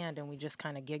band, and we just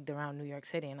kind of gigged around New York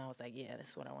City, and I was like, yeah,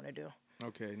 that's what I want to do.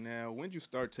 Okay, now when did you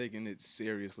start taking it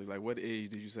seriously? Like, what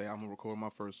age did you say, I'm gonna record my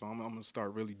first song? I'm gonna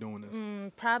start really doing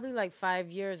this. Probably like 5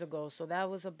 years ago, so that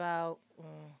was about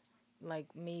like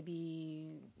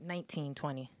maybe 19,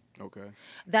 20. Okay.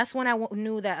 That's when I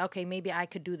knew that, okay, maybe I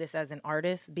could do this as an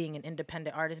artist, being an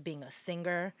independent artist, being a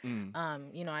singer.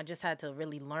 You know, I just had to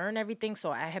really learn everything.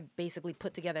 So I had basically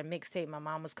put together a mixtape. My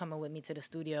mom was coming with me to the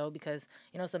studio because,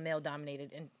 you know, it's a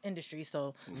male-dominated industry.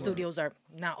 So studios are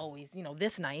not always, you know,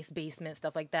 this nice, basement,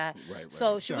 stuff like that. Right.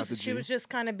 So she was just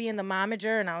kind of being the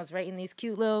momager, and I was writing these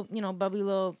cute little, you know, bubbly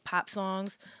little pop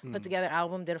songs, put together an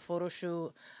album, did a photo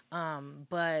shoot.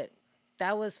 But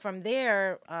that was from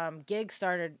there, gigs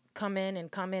started coming,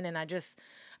 and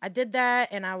I did that,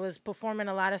 and I was performing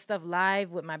a lot of stuff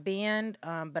live with my band,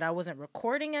 but I wasn't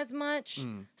recording as much.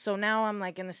 So now I'm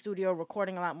like in the studio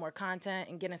recording a lot more content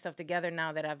and getting stuff together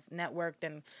now that I've networked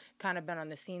and kind of been on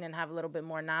the scene and have a little bit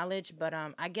more knowledge. But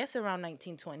I guess around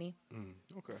 1920.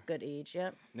 Okay. It's a good age,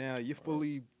 yep. Now, you're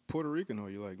fully Puerto Rican, or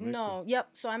you like mixed No, up? yep.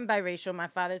 So I'm biracial. My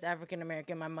father's African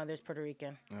American. My mother's Puerto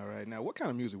Rican. All right. Now, what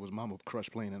kind of music was Mama Crush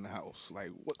playing in the house? Like,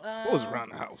 what was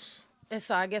around the house? And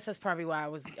so I guess that's probably why I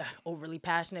was overly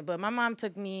passionate. But my mom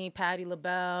took me Patti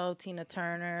LaBelle, Tina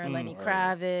Turner, Lenny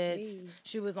Kravitz.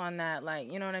 She was on that, like,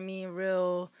 you know what I mean?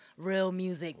 Real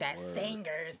music, that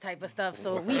singers type of stuff.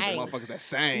 So we Motherfuckers that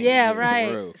sang. Yeah,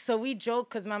 right. So we joke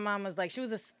because my mom was like, she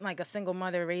was a single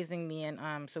mother raising me,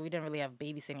 and so we didn't really have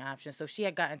babysitting options. So she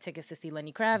had gotten tickets to see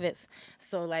Lenny Kravitz.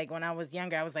 So like when I was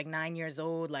younger, I was like 9 years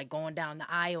old, like going down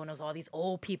the aisle, and there was all these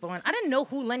old people, and I didn't know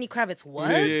who Lenny Kravitz was.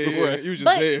 Yeah. You was just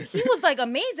But there. he was like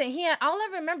amazing. All I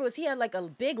remember was he had like a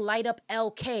big light up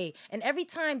LK, and every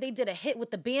time they did a hit with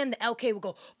the band, the LK would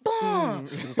go boom,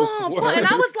 boom, boom, and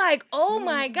I was like, oh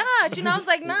my gosh, you know, I was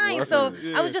like 9, so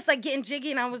I was just like getting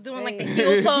jiggy, and I was doing like the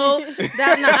heel toe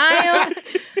down the aisle.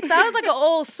 So I was like an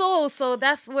old soul. So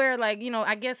that's where, like, you know,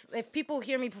 I guess if people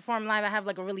hear me perform live, I have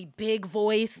like a really big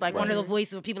voice, like one of the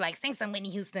voices where people like sing some Whitney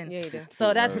Houston. Yeah, you do.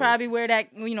 So that's probably where that,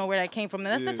 you know, where that came from.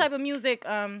 And that's the type of music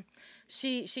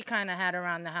she kind of had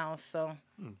around the house. So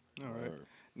All right.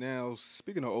 Now,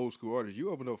 speaking of old school artists, you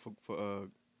opened up for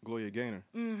Gloria Gaynor.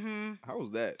 Mm-hmm. How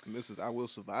was that, Mrs. I Will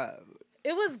Survive?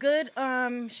 it was good.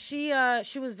 She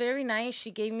was very nice.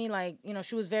 She gave me, like, you know,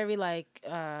 she was very, like,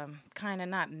 kind of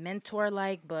not mentor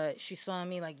like, but she saw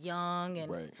me like young,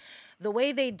 and the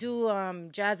way they do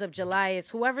Jazz Up July is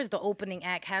whoever's the opening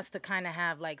act has to kind of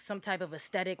have like some type of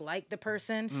aesthetic like the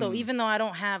person. So even though I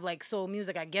don't have like soul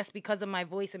music, I guess because of my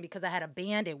voice and because I had a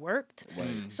band, it worked.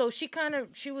 So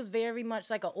she was very much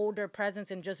like an older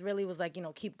presence and just really was like, you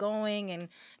know, keep going, and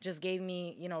just gave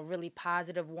me, you know, really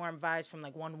positive, warm vibes from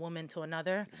like one woman to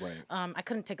another. I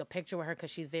couldn't take a picture with her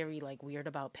because she's very like weird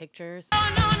about pictures.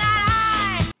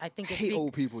 I think it's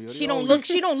old people. Yo. She don't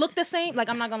look the same. Like,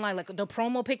 I'm not gonna lie, like the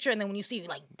promo picture, and then when you see, you're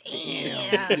like,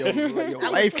 damn.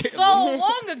 Your life was so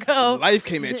long ago. Life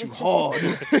came at you hard.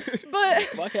 But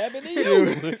fuck happened to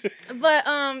you?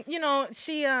 But you know,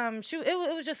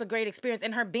 it was just a great experience,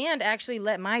 and her band actually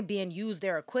let my band use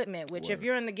their equipment, which if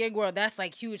you're in the gig world, that's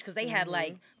like huge, because they had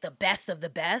like the best of the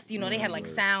best. You know, they had like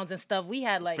sounds and stuff. We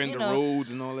had like Fender you know,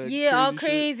 Rhodes and all that. yeah, all shit.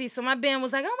 crazy. So my band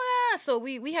was like, oh my god. So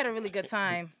we had a really good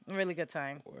time.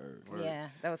 Word. Yeah,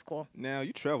 that was cool. Now,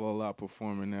 you travel a lot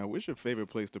performing now. What's your favorite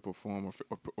place to perform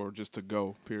or just to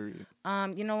go, period?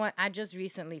 You know what? I just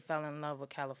recently fell in love with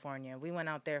California. We went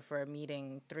out there for a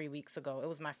meeting 3 weeks ago. It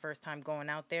was my first time going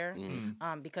out there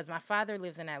because my father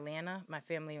lives in Atlanta. My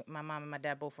family, my mom and my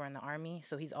dad both were in the Army,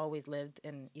 so he's always lived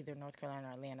in either North Carolina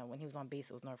or Atlanta. When he was on base,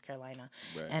 it was North Carolina.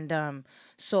 Right. And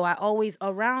so I always,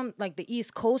 around like the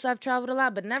East Coast, I've traveled a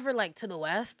lot, but never like to the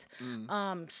West.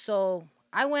 So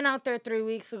I went out there 3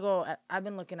 weeks ago. I've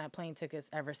been looking at plane tickets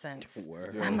ever since.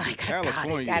 Word. Yo, I'm like,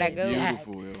 California gotta go. is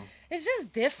beautiful, yo. It's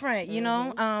just different, you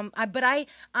know. But I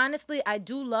honestly, I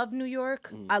do love New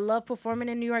York. I love performing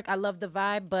in New York. I love the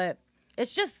vibe, but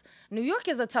it's just New York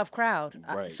is a tough crowd.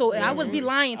 Right. So I would be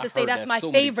lying to say heard that's that my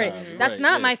so many favorite. times. That's Right,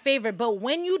 not yeah. my favorite. But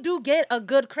when you do get a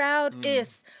good crowd,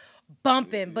 it's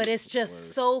bumping. But it's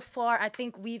just so far. I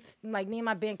think me and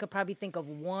my band could probably think of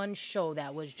one show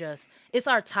that was just, it's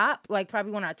our top, like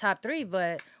probably one of our top 3,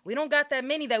 but we don't got that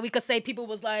many that we could say people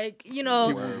was like, you know,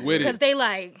 People was with it. because they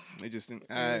like, They just think,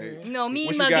 all right. you know, me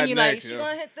What you mugging got you next, like, she yo?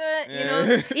 gonna hit that, you Yeah.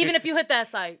 know, even if you hit that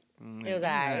site. It was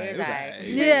alright. It was alright.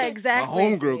 Yeah, exactly.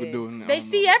 My homegirl could do it. They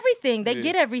see everything. They Yeah.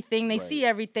 get everything. They see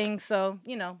everything. So,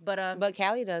 you know, But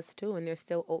Cali does too, and they're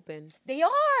still open. they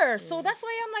are. So that's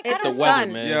why I'm like, It's I the don't weather,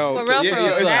 sun. man. Yo, For real, yeah, for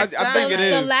real. I That think it sun.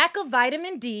 is. The lack of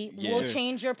vitamin D will Yeah.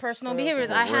 change your personal behaviors.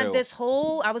 I For had real. this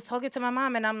whole, I was talking to my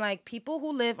mom, and I'm like, people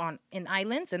who live in the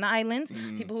islands,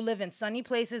 people who live in sunny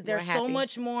places, they're More so happy.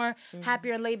 much more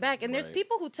happier and laid back. And there's Right.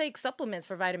 people who take supplements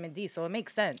for vitamin D, so it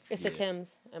makes sense. It's the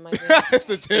Tims. Am I It's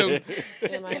the Tim.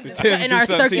 The Tim's In do our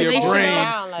something to your circulation. brain.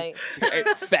 Down, like,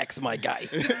 Facts, my guy.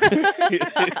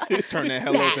 Turn that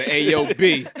hello to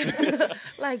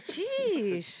AOB. Like,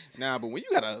 jeez. Nah, but when you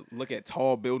gotta look at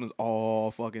tall buildings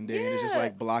all fucking day and it's just Yeah.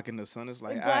 like blocking the sun, it's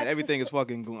like, It all right, blocks the everything is sun.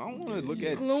 fucking gloom. I don't want to look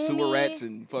at Gloomy. sewer rats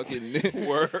and fucking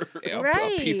word.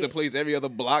 A piece of Right. place every other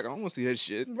block. I don't want to see that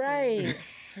shit. Right.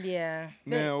 Yeah. But,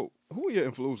 Now, who are your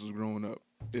influences growing up,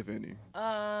 if any?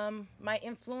 my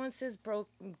influences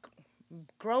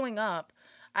growing up,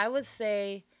 I would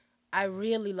say I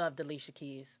really loved Alicia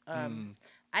Keys.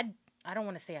 I don't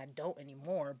want to say I don't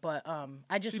anymore, but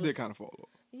I just She was, did kind of fall off.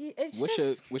 yeah, it's What's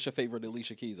just your favorite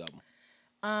Alicia Keys album?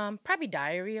 probably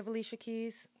Diary of Alicia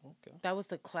Keys. Okay. That was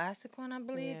the classic one, I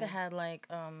believe. Yeah. It had like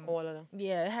all of them.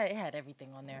 yeah, it had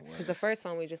everything on there. Because the first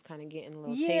one we just kind of getting a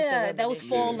little taste of Yeah, it. that but was then-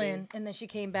 Fallen, and then she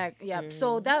came back. Yeah,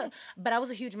 so that. But I was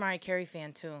a huge Mariah Carey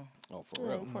fan too. Oh, for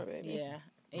real. Poor baby. Yeah,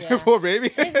 yeah. Poor baby.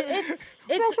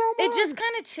 It just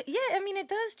kind of yeah. I mean, it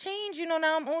does change. You know,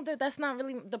 now I'm older. That's not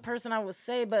really the person I would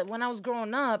say. But when I was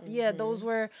growing up, yeah, those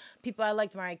were people I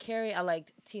liked. Mariah Carey. I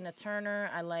liked Tina Turner.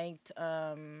 I liked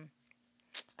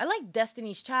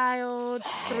Destiny's Child.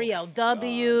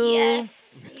 3LW.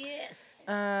 Yes.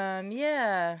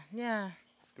 Yeah.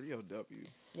 3LW.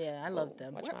 Yeah, I love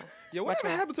them. Yo, whatever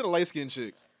happened to the light skinned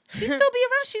chick? She still be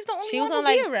around. She's the only She one was who on,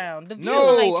 be like- around. The No, was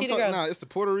on, like, I'm Cheetah talking. Girl. Nah, it's the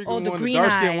Puerto Rican Oh, the one, the green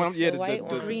dark skinned one. eyes, Yeah, the white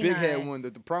one. the Green big head eyes. one,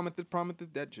 the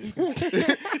prominent that chick.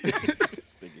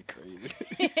 This nigga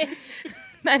crazy.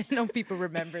 I didn't know people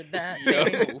remembered that.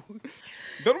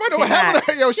 Don't nobody know what happened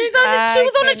to her. Yo, She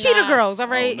was on the Cheetah Girls, all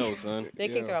right? No, son. They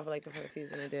kicked Yeah. her off like the first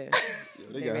season. They did.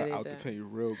 they got her really out the did. paint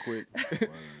real quick.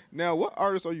 Now, what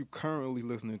artists are you currently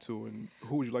listening to, and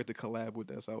who would you like to collab with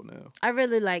that's out now? I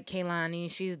really like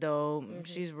Kehlani. She's dope.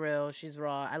 She's real. She's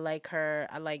raw. I like her.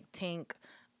 I like Tink.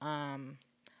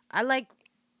 I like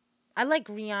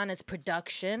Rihanna's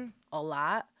production a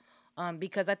lot.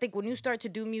 Because I think when you start to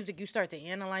do music, you start to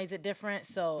analyze it different.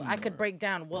 So I could break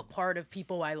down what part of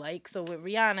people I like. So with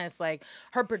Rihanna, it's like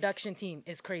her production team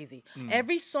is crazy.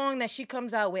 Every song that she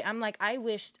comes out with, I'm like, I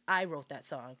wished I wrote that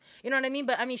song. You know what I mean?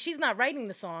 But I mean, she's not writing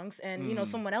the songs, and you know,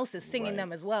 someone else is singing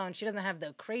them as well. And she doesn't have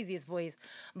the craziest voice,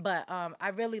 but I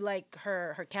really like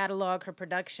her catalog, her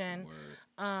production.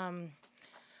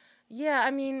 Yeah,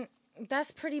 I mean,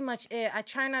 that's pretty much it. I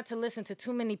try not to listen to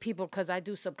too many people because I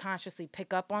do subconsciously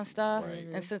pick up on stuff.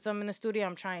 And since I'm in the studio,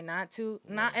 I'm trying not to.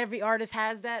 Not every artist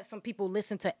has that. Some people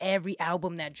listen to every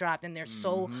album that dropped and they're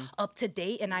so up to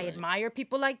date. And I admire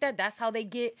people like that. That's how they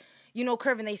get, you know,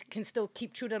 curve, and they can still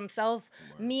keep true to themselves.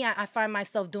 Me, I find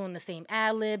myself doing the same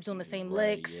ad-libs, doing the same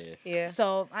licks. Yeah.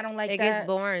 So I don't like It that. gets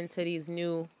boring to these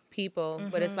new people,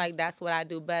 but it's like that's what I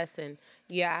do best. And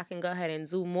yeah, I can go ahead and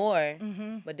do more,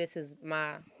 but this is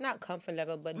my not comfort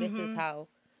level, but this is how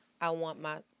I want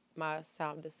my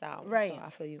sound to sound. Right. So I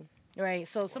feel you. Right.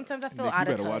 So sometimes I feel Nick, you out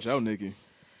of better touch. watch out, Nikki.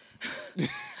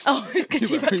 Oh, because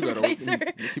she about to replace her.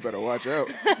 You better watch out.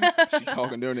 She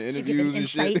talking during the She giving interviews and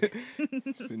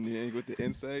shit. Sitting there with the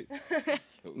insight.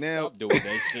 Now, Stop doing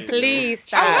that shit. Please I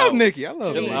stop. love Nikki. I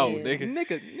love Chill Nikki. out,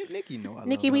 nigga. Nikki know I love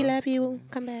Nikki, her. we love you.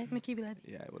 Come back. Nikki, we love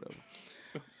you. Yeah, whatever.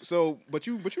 So, but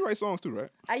you write songs too, right?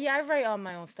 Yeah, I write all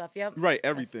my own stuff. Yep. You write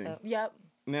everything. So- Yep.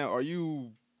 Now, are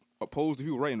you opposed to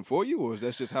people writing for you, or is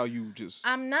that just how you just?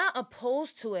 I'm not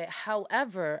opposed to it.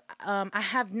 However, I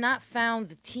have not found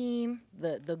the team,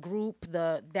 the group,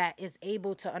 that is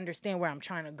able to understand where I'm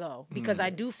trying to go. Because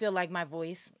I do feel like my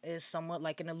voice is somewhat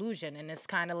like an illusion, and it's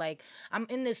kind of like I'm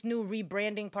in this new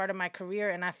rebranding part of my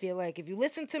career, and I feel like if you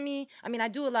listen to me, I mean, I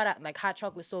do a lot of like Hot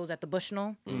Chocolate Souls at the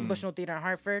Bushnell Theater in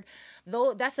Hartford.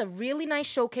 Though that's a really nice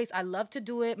showcase. I love to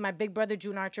do it. My big brother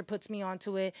June Archer puts me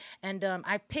onto it, and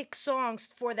I pick songs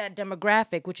for that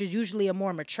demographic, which is usually a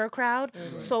more mature crowd.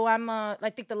 So I'm I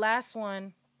think the last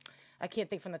one, I can't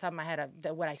think from the top of my head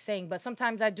what I sang, but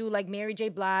sometimes I do like Mary J.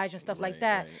 Blige and stuff like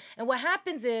that. right. And what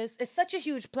happens is it's such a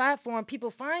huge platform. People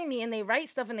find me and they write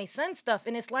stuff and they send stuff,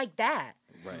 and it's like that.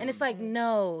 Right. And it's like,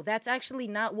 no, that's actually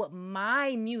not what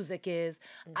my music is.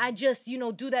 I just,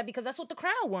 do that because that's what the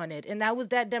crowd wanted. And that was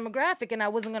that demographic. And I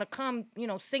wasn't going to come,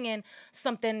 singing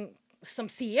some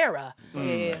Sierra.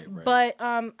 Yeah. But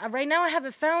right now I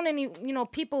haven't found any,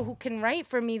 people who can write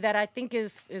for me that I think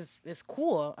is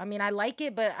cool. I mean, I like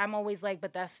it, but I'm always like,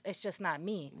 but it's just not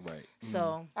me. Right.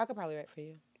 So, I could probably write for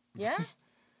you. yeah.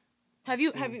 Have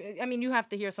you, I mean, you have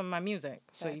to hear some of my music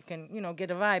so you can, get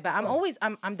a vibe. But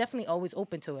I'm definitely always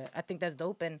open to it. I think that's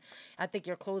dope. And I think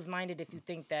you're closed-minded if you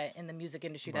think that in the music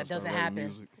industry that doesn't happen.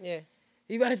 Music. Yeah.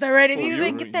 You gotta start writing Oh, music.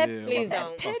 you're Get that. right, Please yeah.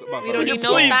 don't. We We don't need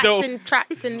no Please dots don't. and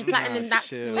tracks and platinum dots.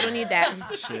 shit. We don't need that.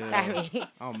 Shit. Sorry.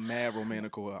 I'm mad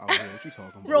romantical out here. What you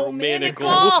talking about?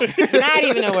 Romantical. Not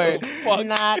even a word. Fuck.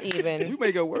 Not We even.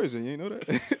 make up words and you know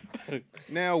that.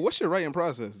 Now, what's your writing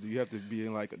process? Do you have to be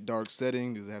in like a dark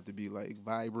setting? Does it have to be like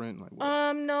vibrant? Like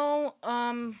what? No.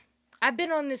 I've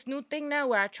been on this new thing now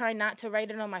where I try not to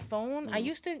write it on my phone. I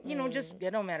used to, just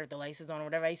it don't matter if the lights is on or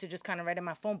whatever. I used to just kind of write on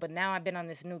my phone, but now I've been on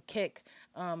this new kick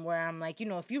where I'm like,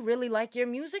 if you really like your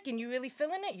music and you really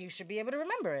feeling it, you should be able to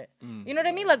remember it. You know what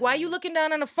I mean? Like, why are you looking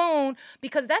down on the phone?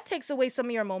 Because that takes away some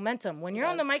of your momentum. When you're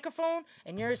on the microphone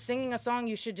and you're singing a song,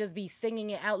 you should just be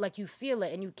singing it out like you feel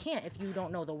it, and you can't if you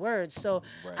don't know the words. So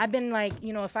I've been like,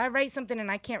 if I write something and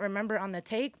I can't remember on the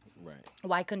take, Right.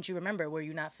 why couldn't you remember? Were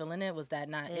you not feeling it? Was that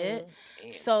not it?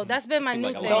 So that's been my Seemed new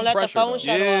like a thing. lot Don't let the pressure, phone though.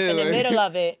 shut off in the middle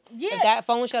of it. Yeah. If that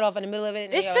phone shut off in the middle of it,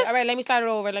 and It's you're just- all right, let me start it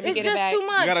over. Let me It's get it just back. too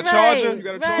much. got a right, charger? You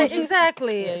got a right, charger?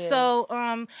 exactly. Yeah. So,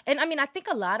 and I mean, I think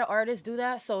a lot of artists do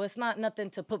that. So it's not nothing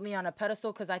to put me on a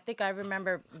pedestal because I think I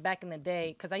remember back in the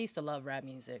day because I used to love rap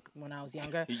music when I was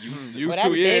younger. Used Well, to, that's big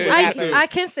with yeah. rappers. used to. I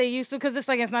can say used to because it's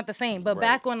like it's not the same. But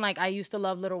back when like I used to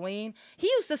love Lil Wayne, he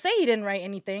used to say he didn't write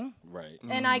anything. Right.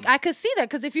 And I could see that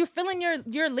because if you're feeling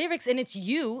your lyrics and it's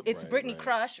you, it's Right, Brittney right.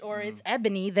 Crush or it's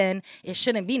Ebony, then it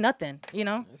shouldn't be nothing,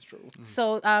 That's true.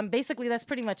 So basically that's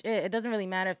pretty much it. It doesn't really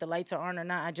matter if the lights are on or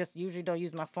not. I just usually don't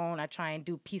use my phone. I try and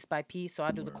do piece by piece. So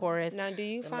I do the chorus. Now, do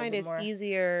you then a find little it's more.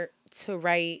 easier to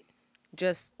write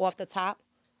just off the top,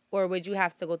 or would you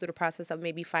have to go through the process of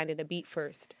maybe finding a beat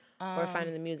first or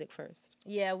finding the music first?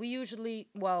 Yeah, we usually,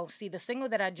 the single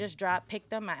that I just dropped, Pick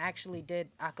Them, I actually did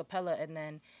a cappella and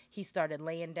then he started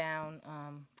laying down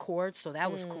chords, so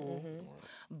that was cool.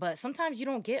 But sometimes you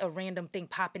don't get a random thing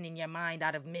popping in your mind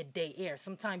out of midday air.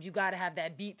 Sometimes you got to have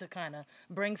that beat to kind of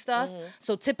bring stuff.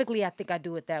 So typically I think I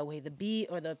do it that way. The beat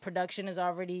or the production is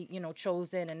already,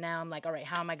 chosen, and now I'm like, all right,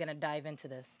 how am I going to dive into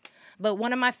this? But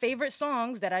one of my favorite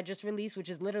songs that I just released, which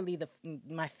is literally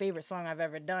my favorite song I've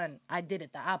ever done, I did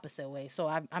it the opposite way. So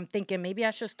I'm thinking maybe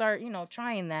I should start,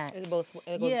 trying that. It goes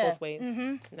Yeah. both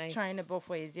ways. Nice. Trying it both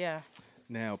ways, yeah.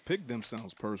 Now, Pick Them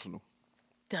sounds personal.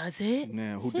 Does it?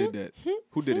 Now, who did that?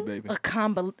 Who did it, baby?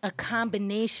 A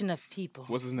combination of people.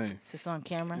 What's his name? Is this on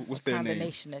camera? What's a their name?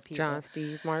 combination of people. John,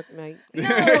 Steve, Mark, Mike. No,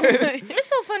 it's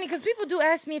so funny because people do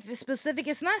ask me if it's specific.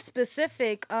 It's not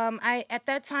specific. I at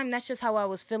that time that's just how I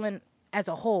was feeling as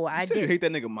a whole. I You said you did. hate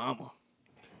that nigga mama.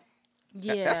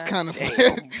 Yeah, That's kind of. I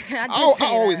I say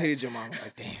always that. hated your mama.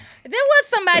 Like, damn. There was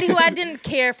somebody who I didn't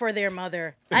care for their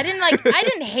mother. I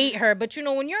didn't hate her, but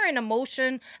when you're in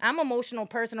emotion, I'm an emotional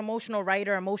person, emotional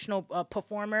writer, emotional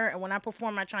performer, and when I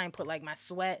perform, I try and put like my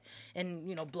sweat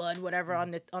and blood, whatever,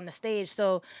 on the stage.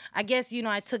 So I guess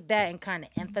I took that and kind of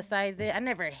emphasized it. I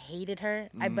never hated her,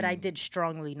 but I did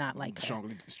strongly not like her.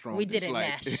 Strong. We didn't dislike.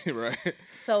 match. Right.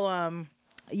 So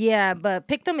yeah, but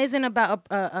Pick Them isn't about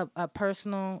a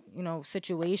personal,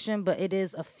 situation, but it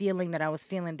is a feeling that I was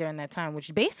feeling during that time,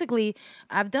 which basically,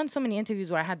 I've done so many interviews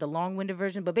where I had the long-winded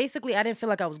version, but basically I didn't feel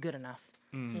like I was good enough.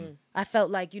 I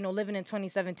felt like, living in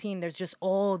 2017, there's just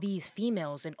all these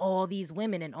females and all these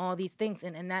women and all these things.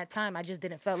 And in that time, I just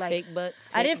didn't feel like Fake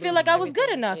butts. I fake didn't feel boobs, like I was good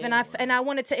everything. enough. Yeah. And I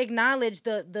wanted to acknowledge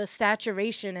the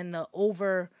saturation and the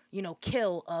over,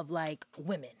 kill of like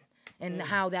women. And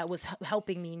how that was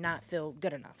helping me not feel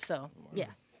good enough. So, yeah.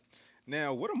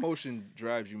 Now, what emotion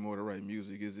drives you more to write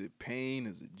music? Is it pain?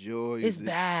 Is it joy? It's is it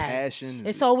bad. passion?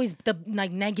 It's always the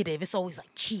negative. It's always like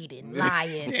cheating,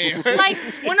 lying. Like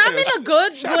when I'm in a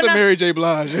good Shout out to Mary J.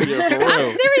 Blige. Yeah, for I'm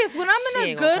real. serious. When She I'm in a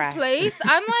ain't gonna good cry. place,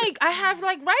 I'm like I have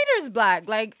like writer's block.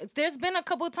 Like there's been a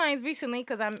couple of times recently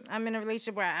because I'm in a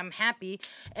relationship where I'm happy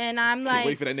and I'm Just wait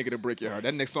like for that nigga to break your heart.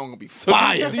 That next song gonna be So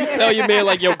fire. do you tell your man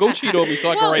like, yo, go cheat on me so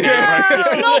I can write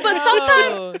it? No, but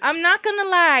sometimes I'm not gonna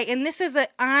lie, and this is an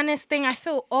honest thing. I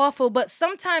feel awful, but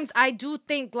sometimes I do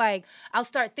think like I'll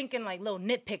start thinking like little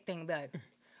nitpick thing,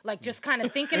 like just kind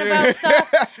of thinking about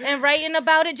stuff and writing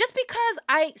about it. Just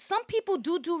because some people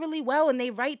do really well and they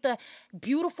write the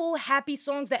beautiful, happy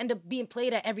songs that end up being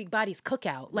played at everybody's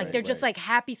cookout. Like they're just like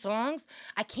happy songs.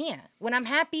 I can't. When I'm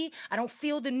happy, I don't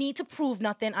feel the need to prove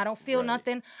nothing. I don't feel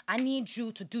nothing. I need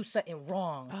you to do something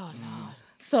wrong. Oh no.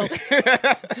 So, She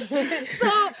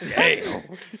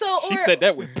said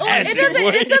that with passion.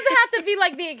 it doesn't have to be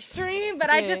like the extreme, but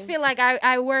I just feel like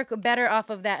I work better off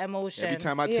of that emotion. Every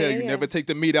time I tell you, never take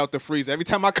the meat out the freezer. Every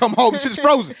time I come home, shit's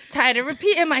frozen. Tired of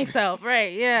repeating myself,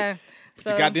 right? Yeah.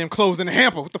 Your goddamn clothes in the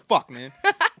hamper. What the fuck, man?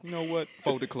 You know what?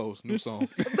 Folded clothes. New song.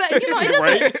 But it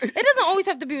doesn't always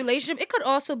have to be relationship. It could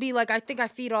also be like I think I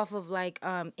feed off of like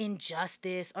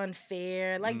injustice,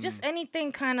 unfair, like just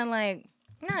anything kind of like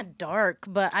not dark,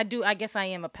 but I guess I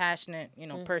am a passionate,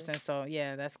 person. So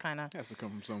yeah, that's kind of Has to come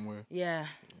from somewhere. Yeah.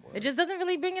 It just doesn't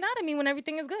really bring it out of me when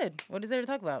everything is good. What is there to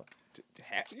talk about?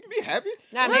 You can be happy.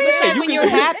 Nah, maybe when you're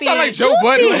happy, sound like Joe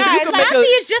Budden. Nah, it's like happy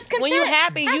is just content. when you're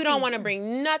happy, you don't want to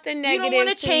bring nothing negative. You don't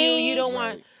want to you. change. You don't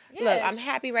want. Yes. Look, I'm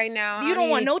happy right now. You don't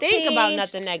want no think change. about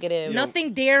nothing negative.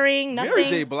 Nothing daring. Nothing. Mary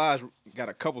J. Blige got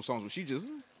a couple songs, but she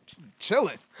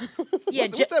chilling. Yeah.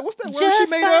 What's that word she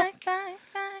made up?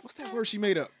 What's that word she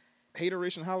made up?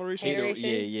 Hateration,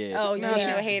 holleration? Yeah. Oh, No, she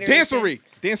a hater. Dancery.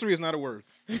 Dancery is not a word.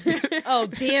 Oh,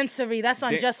 dancery. That's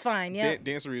on Just Fine. Yeah.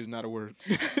 Dancery is not a word.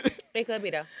 It could be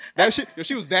though. That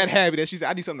she was that happy that she said,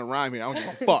 I need something to rhyme here. I don't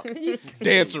give a fuck.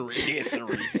 Dancery.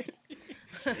 Dancery.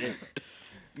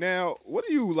 Now, what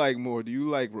do you like more? Do you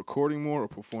like recording more or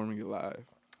performing it live?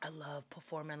 I love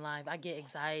performing live. I get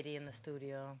anxiety in the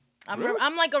studio.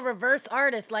 I'm like a reverse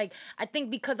artist. Like, I think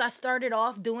because I started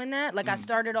off doing that, like I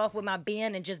started off with my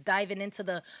band and just diving into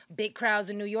the big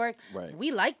crowds in New York. Right.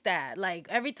 We like that. Like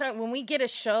every time when we get a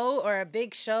show or a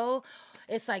big show,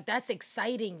 it's like, that's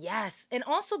exciting, yes. And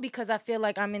also because I feel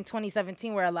like I'm in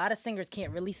 2017 where a lot of singers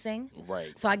can't really sing.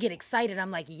 Right. So I get excited.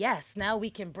 I'm like, yes, now we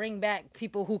can bring back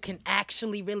people who can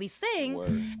actually really sing.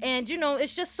 Word. And,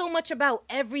 it's just so much about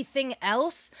everything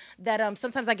else that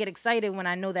sometimes I get excited when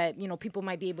I know that, people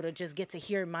might be able to just get to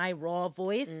hear my raw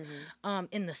voice.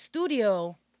 In the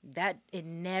studio, that it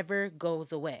never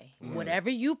goes away. Whatever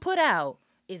you put out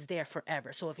is there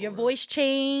forever. So if your voice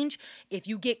change, if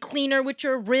you get cleaner with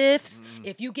your riffs,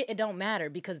 if you get, it don't matter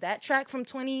because that track from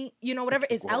 20, whatever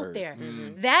is out there.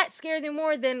 That scares me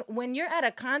more than when you're at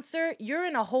a concert, you're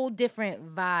in a whole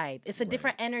different vibe. It's a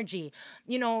different energy.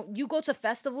 You go to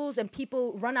festivals and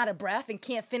people run out of breath and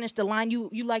can't finish the line you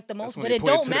like the most, but it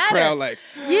don't matter.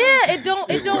 It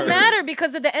don't matter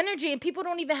because of the energy and people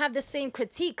don't even have the same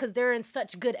critique because they're in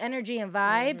such good energy and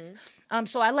vibes.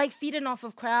 So I like feeding off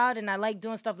of crowd and I like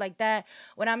doing stuff like that.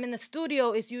 When I'm in the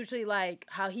studio, it's usually like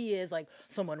how he is, like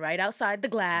someone right outside the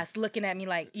glass looking at me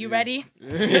like, you ready?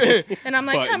 And I'm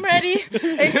like, I'm ready.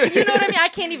 And you know what I mean? I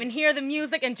can't even hear the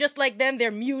music. And just like them,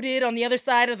 they're muted on the other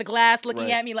side of the glass looking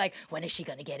at me like, when is she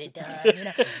going to get it done?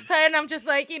 So, and I'm just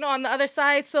like, on the other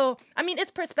side. So, I mean,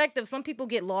 it's perspective. Some people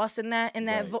get lost in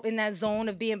that zone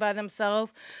of being by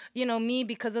themselves. Me,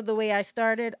 because of the way I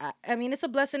started, I mean, it's a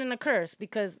blessing and a curse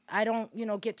because I don't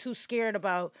get too scared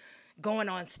about going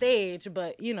on stage,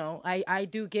 but I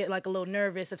do get like a little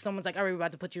nervous if someone's like, all right, we're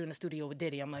about to put you in the studio with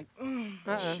Diddy. I'm like,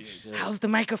 how's the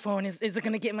microphone? Is it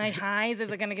gonna get my highs? Is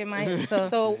it gonna get my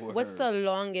So what's the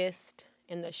longest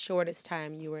and the shortest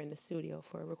time you were in the studio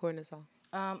for recording a song?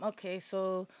 Okay,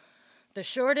 so the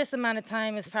shortest amount of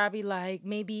time is probably like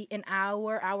maybe an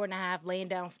hour and a half laying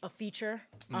down a feature.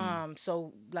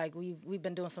 So like we've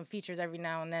been doing some features every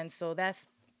now and then, so that's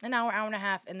an hour and a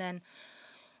half, and then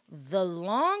the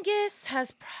longest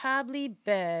has probably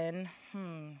been,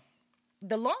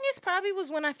 the longest probably was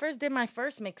when I first did my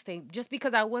first mixtape, just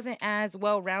because I wasn't as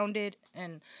well-rounded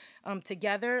and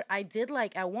together. I did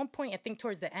like, at one point, I think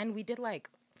towards the end, we did like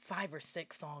 5 or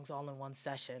 6 songs all in one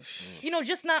session.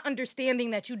 Just not understanding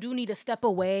that you do need to step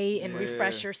away and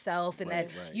refresh yourself and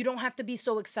that you don't have to be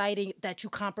so exciting that you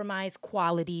compromise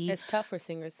quality. It's tough for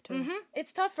singers too.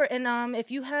 It's tougher. And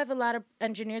if you have a lot of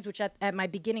engineers, which at my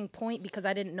beginning point, because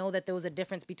I didn't know that there was a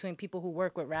difference between people who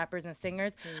work with rappers and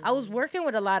singers, I was working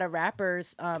with a lot of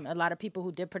rappers, a lot of people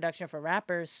who did production for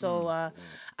rappers. So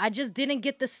I just didn't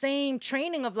get the same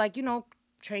training of like,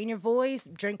 train your voice,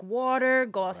 drink water,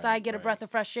 go outside, get a breath of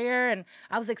fresh air. And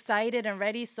I was excited and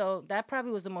ready. So that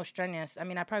probably was the most strenuous. I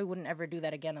mean, I probably wouldn't ever do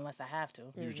that again unless I have to.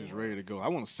 You were just ready to go. I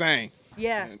want to sing.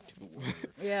 Yeah.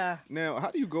 Yeah. Now, how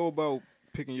do you go about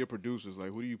picking your producers? Like,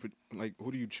 who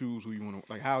do you choose who you want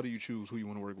to, like, how do you choose who you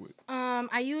want to work with?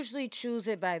 I usually choose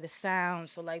it by the sound.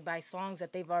 So like by songs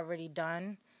that they've already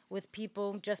done with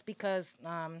people, just because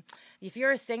if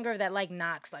you're a singer that like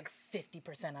knocks like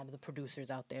 50% out of the producers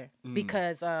out there,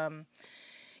 because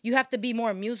you have to be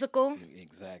more musical.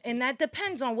 Exactly. And that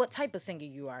depends on what type of singer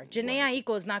you are. Jhené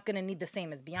Aiko is not going to need the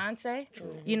same as Beyonce.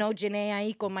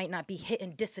 Jhené Aiko might not be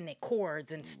hitting dissonant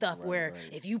chords and stuff where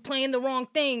if you playing the wrong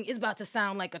thing, it's about to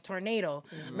sound like a tornado.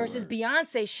 Versus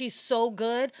Beyonce, she's so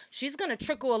good. She's going to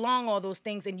trickle along all those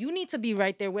things, and you need to be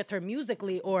right there with her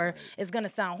musically or it's going to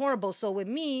sound horrible. So with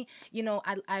me,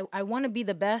 I want to be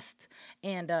the best,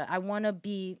 and I want to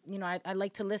be, I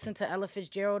like to listen to Ella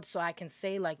Fitzgerald so I can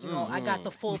say like, I got the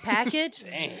full package.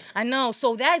 I know.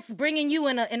 So that's bringing you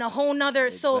in a whole nother.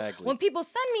 So when people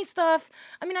send me stuff,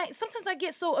 I mean, sometimes I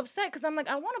get so upset because I'm like,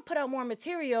 I want to put out more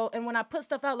material. And when I put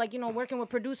stuff out, like, working with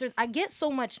producers, I get so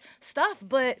much stuff,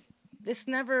 but it's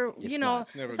never, It's you know, not. It's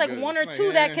it's never like good. one or It's like,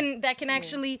 two yeah. that can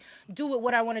actually do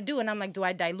what I want to do. And I'm like, do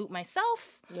I dilute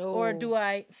myself or do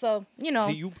I, so, you know.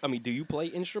 Do you play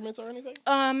instruments or anything?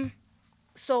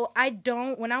 So I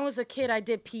don't. When I was a kid, I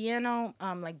did piano,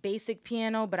 like basic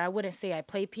piano, but I wouldn't say I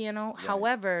play piano. Right.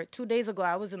 However, 2 days ago,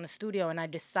 I was in the studio and I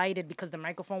decided because the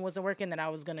microphone wasn't working that I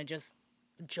was gonna just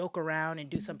joke around and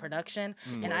do some production.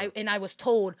 And I was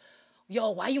told, yo,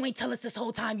 why you ain't tell us this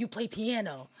whole time you play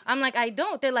piano? I'm like, I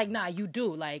don't. They're like, nah, you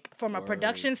do. Like, from a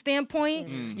production standpoint,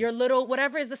 your little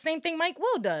whatever is the same thing Mike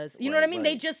Will does. You know what I mean?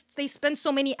 Right. They spend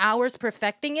so many hours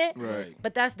perfecting it. Right.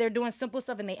 But they're doing simple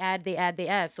stuff and they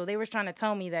add. So they were trying to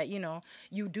tell me that, you know,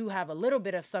 you do have a little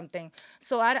bit of something.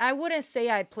 So I wouldn't say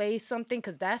I play something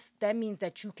because that means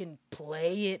that you can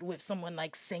play it with someone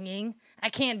like singing. I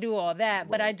can't do all that,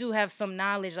 but I do have some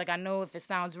knowledge. Like I know if it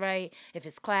sounds right, if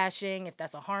it's clashing, if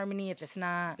that's a harmony, if it's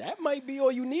not. That might be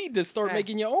all you need to start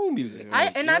making your own music.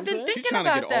 I've been She's thinking trying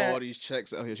to about get that. all these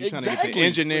checks out here. She's trying to get Exactly. the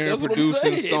engineer, That's what I'm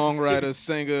producing, saying. songwriter,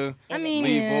 singer, I mean,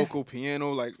 lead yeah. vocal,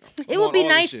 piano. Like It would be all this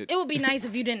nice. shit. It would be nice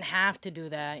if you didn't have to do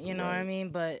that. You know what I mean?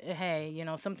 But hey, you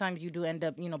know, sometimes you do end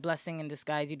up, you know, blessing in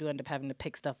disguise. You do end up having to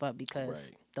pick stuff up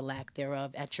because the lack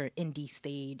thereof at your indie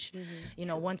stage. You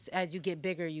know, once as you get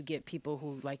bigger, you get people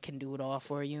who like can do it all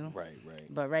for you. Right.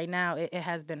 But right now, it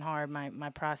has been hard. My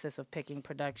process of picking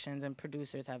productions and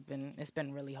producers it's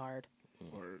been really hard.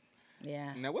 Word.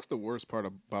 Yeah. Now, what's the worst part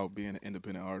about being an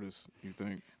independent artist, you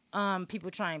think? People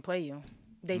try and play you.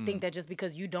 They think that just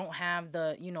because you don't have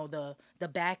the, you know, the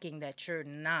backing that you're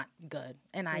not good.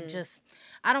 And I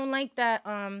don't like that.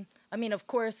 I mean, of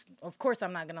course,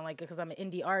 I'm not going to like it because I'm an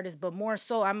indie artist, but more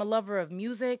so I'm a lover of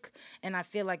music. And I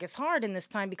feel like it's hard in this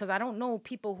time because I don't know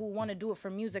people who want to do it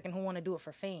for music and who want to do it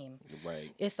for fame.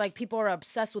 Right. It's like people are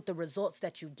obsessed with the results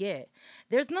that you get.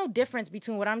 There's no difference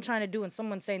between what I'm trying to do and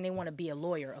someone saying they want to be a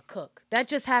lawyer, a cook. That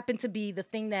just happened to be the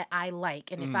thing that I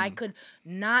like. And if I could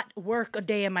not work a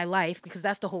day in my life, because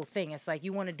that's the whole thing. It's like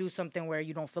you want to do something where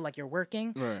you don't feel like you're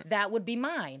working. Right. That would be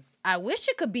mine. I wish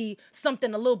it could be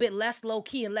something a little bit less low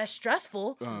key and less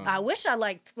stressful. I wish I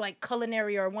liked like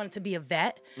culinary or wanted to be a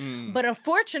vet. But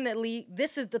unfortunately,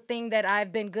 this is the thing that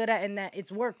I've been good at and that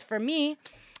it's worked for me.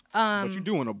 But you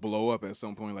do want to blow up at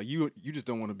some point. Like you just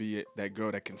don't want to be that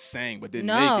girl that can sing but didn't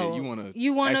No. make it.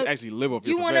 You want to actually live off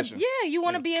your profession. You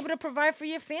want to be able to provide for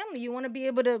your family. You want to be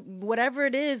able to whatever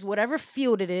it is, whatever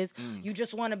field it is. You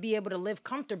just want to be able to live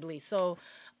comfortably. So,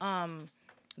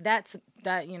 that's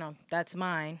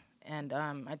mine. And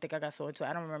I think I got so into it.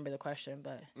 I don't remember the question,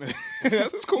 but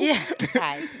That's cool. yeah.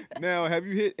 Now, have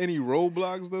you hit any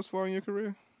roadblocks thus far in your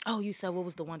career? Oh, you said what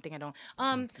was the one thing I don't?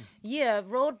 Yeah,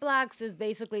 roadblocks is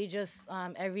basically just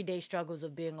everyday struggles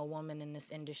of being a woman in this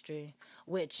industry.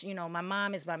 Which my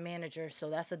mom is my manager,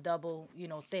 so that's a double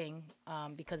thing.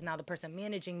 Because now the person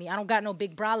managing me, I don't got no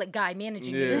big brolic guy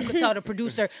managing me who could tell the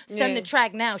producer send the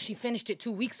track now. She finished it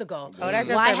 2 weeks ago. Oh, that's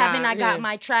just Why her haven't mom. I got Yeah.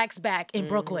 my tracks back in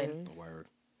Brooklyn? Word.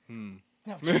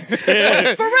 No. For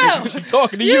real. She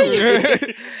talking to you. You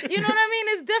know what I mean?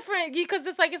 It's different because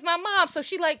it's like it's my mom, so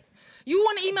she like. You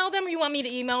want to email them or you want me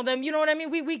to email them? You know what I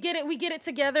mean? We get it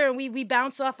together and we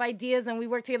bounce off ideas and we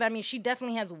work together. I mean, she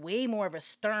definitely has way more of a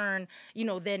stern,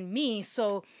 than me.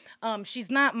 So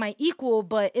she's not my equal,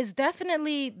 but it's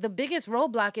definitely the biggest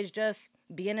roadblock is just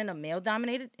being in a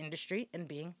male-dominated industry and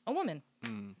being a woman.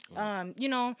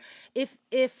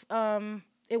 If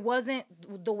it wasn't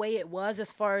the way it was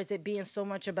as far as it being so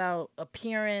much about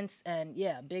appearance and,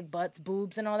 big butts,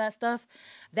 boobs, and all that stuff,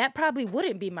 that probably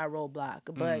wouldn't be my roadblock.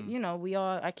 But,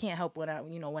 I can't help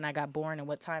when I got born and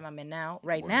what time I'm in now.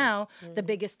 Right now, the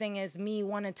biggest thing is me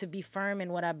wanting to be firm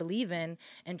in what I believe in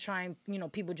and trying,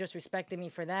 people just respecting me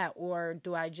for that. Or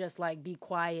do I just, like, be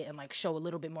quiet and, like, show a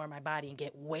little bit more of my body and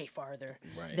get way farther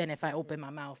than if I open my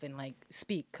mouth and, like,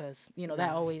 speak? Because,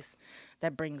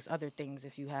 that brings other things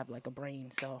if you have, like, a brain.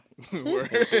 So that's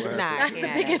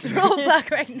the biggest roadblock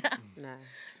right now. Nah.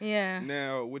 Yeah.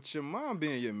 Now, with your mom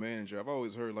being your manager, I've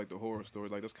always heard like the horror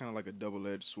stories. Like that's kind of like a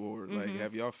double-edged sword. Like,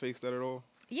 have y'all faced that at all?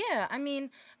 Yeah, I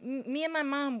mean, me and my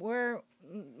mom were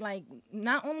like,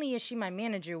 not only is she my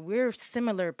manager, we're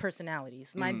similar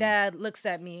personalities. My dad looks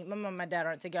at me. My mom and my dad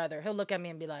aren't together. He'll look at me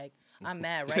and be like, I'm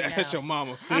mad right now. That's your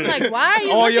mama. I'm like, why are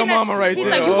you all looking your at mama right He's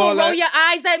there. like, you All gonna roll that- your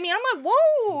eyes at me? I'm like,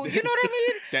 whoa, you know what I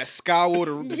mean? That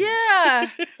scowl. Yeah.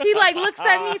 He like looks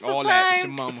at me All that. It's sometimes.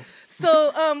 your mama.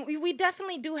 So we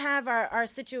definitely do have our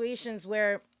situations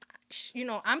where,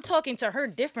 I'm talking to her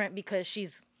different because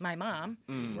she's my mom.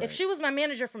 If she was my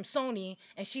manager from Sony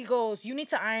and she goes, you need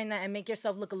to iron that and make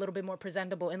yourself look a little bit more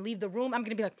presentable and leave the room, I'm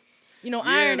going to be like,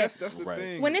 iron that's it. that's the Right.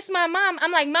 thing. When it's my mom,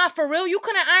 I'm like, Ma, for real? You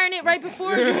couldn't iron it right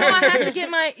before? You know I had to get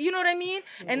my, you know what I mean?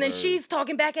 And then she's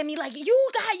talking back at me like, you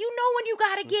know when you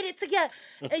gotta get it together.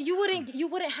 And you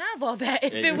wouldn't have all that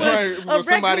if it was right, a with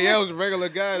somebody regular else, regular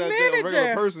guy, a regular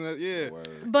manager. person. Yeah.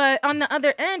 But on the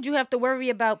other end, you have to worry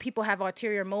about people have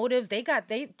ulterior motives. They got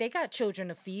children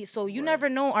to feed, so you never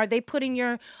know. Are they putting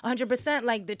your 100%?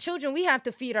 Like the children we have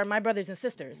to feed are my brothers and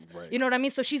sisters. Right. You know what I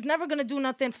mean? So she's never gonna do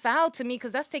nothing foul to me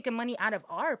because that's taking money out of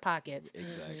our pockets.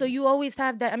 Exactly. So you always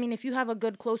have that. I mean, if you have a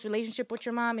good close relationship with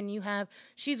your mom, and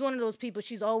she's one of those people.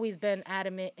 She's always been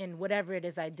adamant in whatever it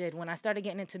is I did. When I started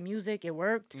getting into music, it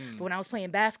worked. When I was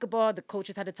playing basketball, the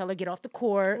coaches had to tell her get off the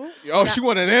court. Oh, she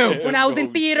one of them. When I was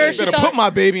in theater, she Better thought put my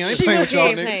baby in. I ain't she playing was with y'all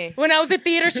Game niggas. play. when I was in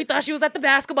theater, she thought she was at the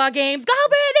basketball games. Go,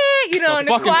 Brittney! You know, in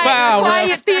the fucking foul,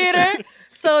 quiet theater.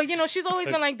 So, she's always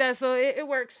been like that. So it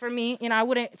works for me. I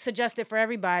wouldn't suggest it for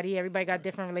everybody. Everybody got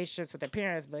different relationships with their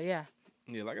parents, but yeah.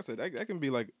 Yeah, like I said, that can be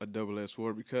like a double-edged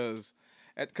sword because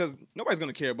nobody's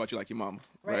gonna care about you like your mama,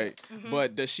 right?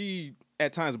 But does she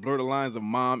at times blur the lines of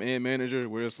mom and manager,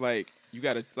 where it's like you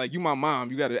gotta, like, you my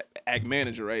mom, you gotta act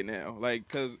manager right now, like,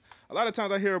 because a lot of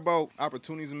times I hear about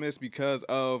opportunities missed because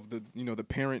of the the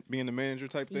parent being the manager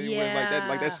type thing, where it's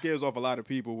like that scares off a lot of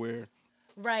people, where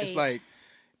it's like,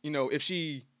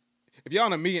 if y'all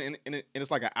in a meeting and it's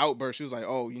like an outburst, she was like,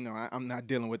 "Oh, I'm not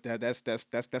dealing with that. That's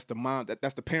the mom.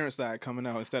 That's the parent side coming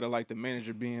out instead of like the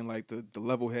manager being like the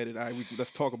level-headed. All right, let's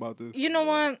talk about this." You know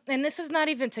what? And this is not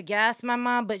even to gas my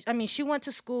mom, but I mean, she went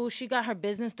to school, she got her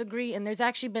business degree, and there's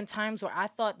actually been times where I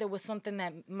thought there was something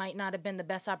that might not have been the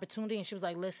best opportunity, and she was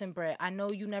like, "Listen, Brett, I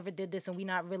know you never did this, and we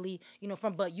not really,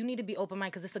 but you need to be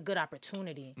open-minded because it's a good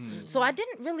opportunity." So I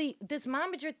didn't really, this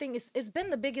momager thing, it's been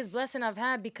the biggest blessing I've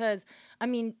had because, I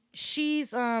mean,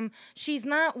 she's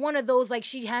not one of those like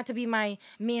she had to be my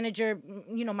manager,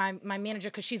 my manager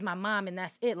because she's my mom and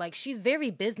that's it. Like she's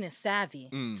very business savvy.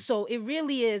 So it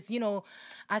really is,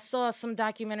 I saw some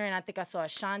documentary and I think I saw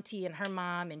Ashanti and her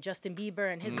mom and Justin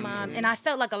Bieber and his mom, and I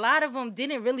felt like a lot of them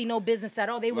didn't really know business at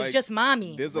all. They was just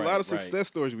mommy. There's a lot of success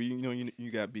stories where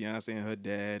you got Beyonce and her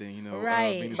dad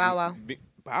and Bow Wow.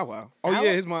 Bow Wow. Oh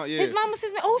yeah, his mom. Yeah, his mom was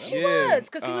his man. Oh, she was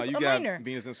because he was you a got minor.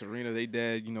 Venus and Serena. They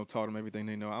dad, taught them everything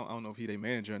they know. I don't know if he their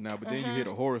manager or not, but then you hear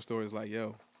the horror stories like,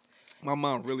 yo, my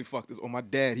mom really fucked this, or my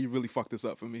dad, he really fucked this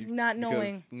up for me. Not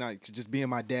knowing. Not just being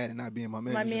my dad and not being my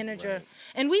manager. Right.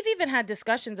 And we've even had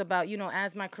discussions about,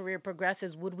 as my career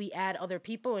progresses, would we add other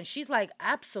people? And she's like,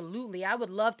 absolutely. I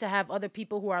would love to have other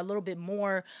people who are a little bit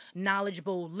more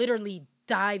knowledgeable, literally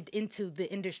dived into the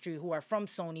industry, who are from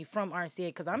Sony, from RCA,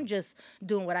 because I'm just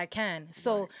doing what I can.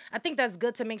 So I think that's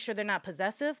good to make sure they're not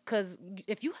possessive, because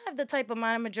if you have the type of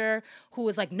manager who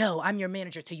is like, no, I'm your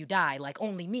manager till you die, like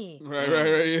only me. Right.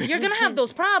 Yeah. You're going to have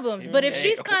those problems. But if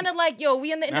she's kind of like, yo,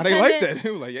 we in the now independent. they like that.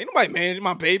 They were like, ain't nobody managing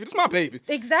my baby. It's my baby.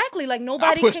 Exactly. Like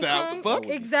nobody pushed can her out come. the fuck.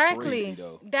 Exactly.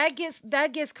 Crazy,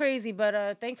 that gets crazy.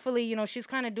 But thankfully, she's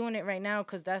kind of doing it right now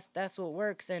because that's what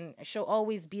works. And she'll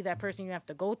always be that person you have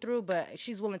to go through. But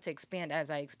she's willing to expand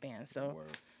as I expand. So,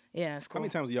 yeah, it's cool. How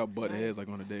many times do y'all butt heads like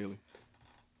on a daily?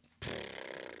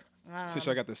 Since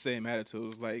y'all got the same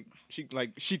attitudes, like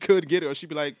she could get it, or she'd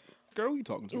be like, "Girl, who you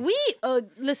talking to?"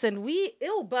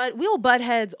 We'll butt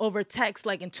heads over text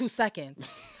like in 2 seconds.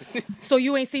 So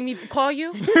you ain't seen me call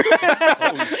you? Mom,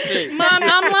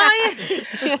 I'm lying.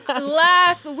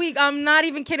 Last week, I'm not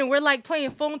even kidding. We're like playing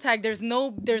phone tag. There's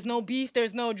no beef.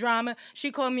 There's no drama.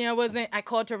 She called me. I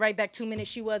called her right back 2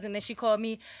 minutes. She was, and then she called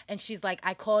me, and she's like,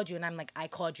 "I called you," and I'm like, "I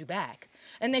called you back."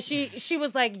 And then she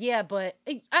was like, "Yeah, but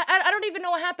I don't even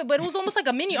know what happened, but it was almost like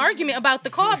a mini argument about the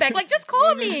call back. Like, just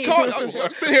call me.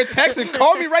 I'm sitting here texting.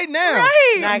 Call me right now.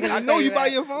 Right. I know you by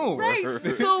your phone. Right.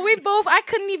 So I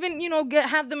couldn't even,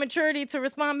 have the maturity to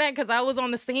respond back because I was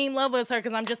on the same level as her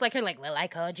because I'm just like her, like, well, I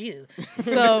called you.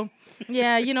 So,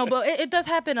 yeah, but it does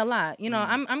happen a lot.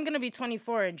 I'm going to be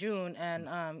 24 in June and,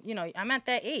 I'm at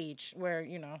that age where,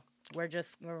 we're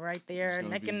right there,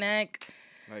 neck and neck.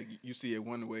 Like, you see it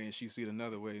one way and she see it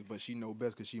another way, but she know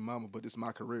best because she mama, but it's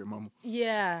my career, mama.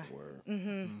 Yeah.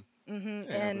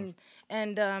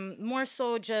 And more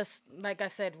so, just like I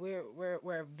said,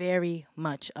 we're very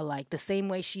much alike. The same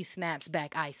way she snaps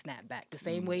back, I snap back. The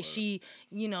same way she,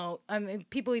 I mean,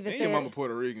 people even say your mama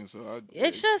Puerto Rican, so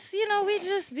it's just, we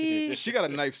just be. She got a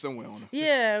knife somewhere on her.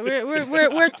 Yeah,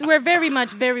 we're very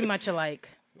much alike.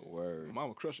 Word.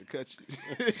 Mama crush or cut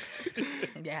you.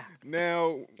 Yeah.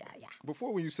 Now, Yeah.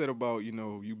 before when you said about, you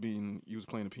was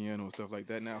playing the piano and stuff like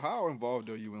that. Now, how involved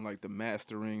are you in like the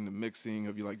mastering, the mixing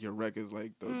of your records,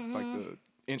 like the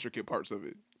intricate parts of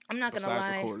it? I'm not gonna besides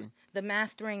lie. recording? The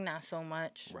mastering, not so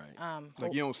much. Right.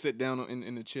 Like, you don't sit down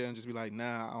in the chair and just be like,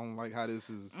 nah, I don't like how this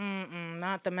is.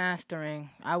 Not the mastering.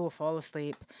 I will fall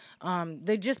asleep.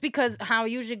 Just because how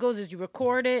it usually goes is you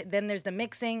record it, then there's the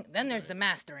mixing, then there's the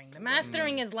mastering. The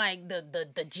mastering is like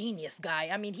the genius guy.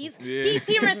 I mean, he's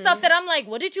hearing stuff that I'm like,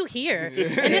 what did you hear? And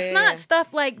it's not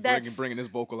stuff like that. Bringing this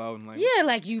vocal out and like. Yeah,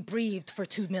 like you breathed for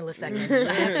 2 milliseconds.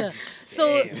 I have to,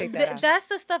 so that's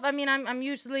the stuff. I mean, I'm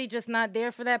usually just not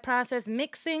there for that process.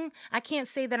 Mixing, I can't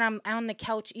say that I'm on the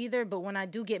couch either, but when I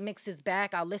do get mixes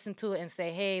back, I'll listen to it and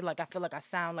say, hey, like I feel like I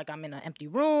sound like I'm in an empty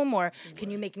room, or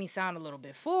can you make me sound a little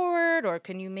bit forward, or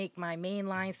can you make my main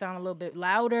line sound a little bit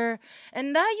louder?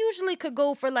 And that usually could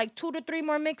go for like 2 to 3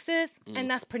 more mixes, and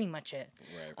that's pretty much it.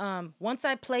 Right. Once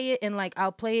I play it in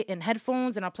I'll play it in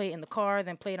headphones, and I'll play it in the car,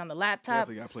 then play it on the laptop.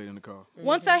 Definitely got played in the car.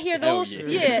 Once I hear those,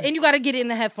 and you got to get it in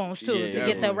the headphones too to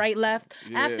get the right left.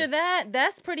 Yeah. After that,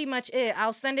 that's pretty much it.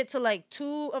 I'll send it to like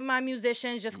 2 of my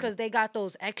musicians just because they got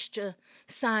those extra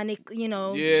sonic,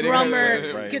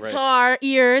 drummer, guitar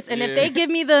ears. And if they give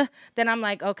me then I'm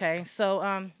like, okay.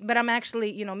 So, but I'm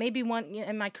actually, maybe one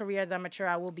in my career as I mature,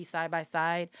 I will be side by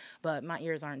side, but my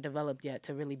ears aren't developed yet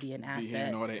to really be an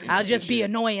asset. I'll just be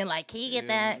annoying, like, can you get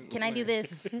that? Can I do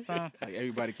this? So, like,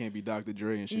 everybody can't be Dr.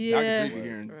 Dre and shit. Yeah. Dr. Dre be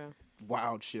hearing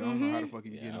wild shit. I don't know how the fuck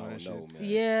you get all that shit.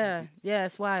 Man. Yeah,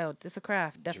 it's wild. It's a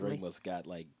craft, definitely. Dre must got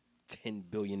like $10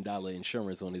 billion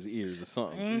insurance on his ears or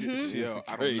something. Yeah,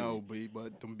 I don't know,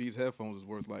 but them Beats headphones is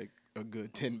worth like a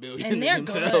good $10 billion. And they're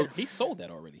good. He sold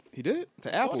that already. He did?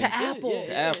 To Apple. To Apple.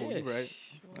 To Apple, you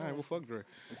right. All right, well, fuck Dre.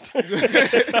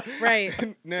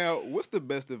 Right. Now, what's the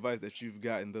best advice that you've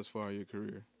gotten thus far in your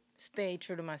career? Stay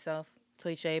true to myself.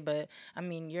 Cliche, but I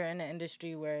mean, you're in an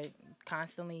industry where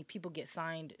constantly people get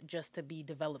signed just to be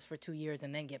developed for 2 years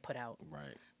and then get put out.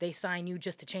 Right. They sign you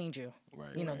just to change you.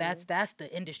 Right. That's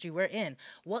the industry we're in.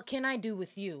 What can I do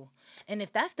with you? And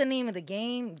if that's the name of the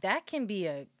game, that can be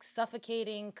a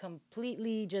suffocating,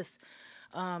 completely just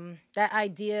that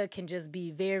idea can just be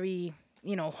very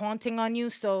haunting on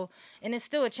you. So, and it's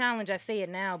still a challenge. I say it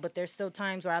now, but there's still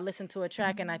times where I listen to a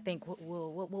track and I think,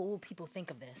 what will people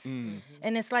think of this?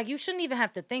 And it's like, you shouldn't even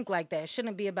have to think like that. It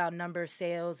shouldn't be about numbers,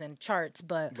 sales, and charts,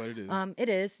 but it is. It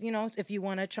is, if you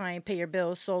want to try and pay your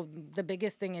bills. So the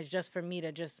biggest thing is just for me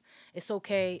to it's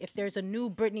okay. If there's a new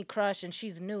Brittney crush and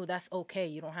she's new, that's okay.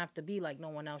 You don't have to be like no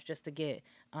one else just to get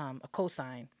a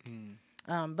cosign.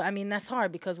 But I mean, that's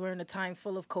hard because we're in a time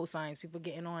full of cosigns, people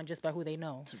getting on just by who they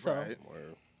know. So Right.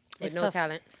 it's no tough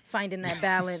talent. finding that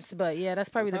balance. But yeah, that's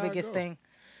probably the biggest thing.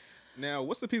 Now,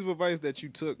 what's the piece of advice that you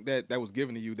took that was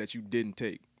given to you that you didn't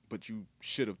take, but you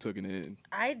should have taken it in?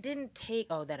 I didn't take,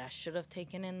 that I should have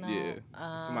taken in though.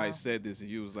 Yeah. Somebody said this and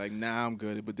you was like, nah, I'm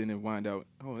good. But then it wind out,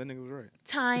 that nigga was right.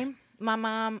 Time. My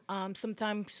mom,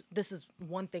 sometimes this is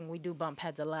one thing we do bump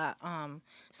heads a lot.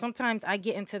 Sometimes I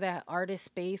get into that artist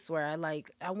space where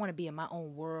I want to be in my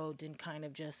own world and kind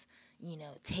of just,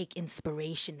 take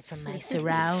inspiration from my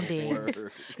surroundings.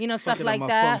 Stuff Fucking like on my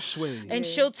that. feng shui. And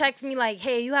she'll text me like,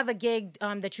 hey, you have a gig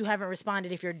that you haven't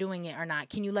responded if you're doing it or not.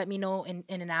 Can you let me know in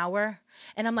an hour?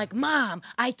 And I'm like, Mom,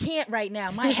 I can't right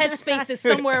now. My headspace is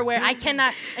somewhere where I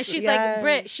cannot. And she's like,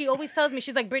 Britt, she always tells me,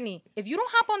 she's like, Brittney, if you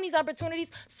don't hop on these opportunities,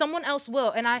 someone else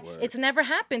will. And it's never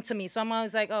happened to me. So I'm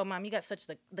always like, oh, Mom, you got such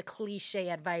the cliche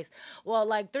advice. Well,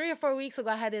 like 3 or 4 weeks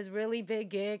ago, I had this really big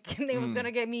gig and they was going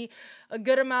to get me a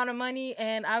good amount of money.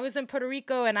 And I was in Puerto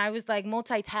Rico and I was like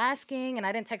multitasking and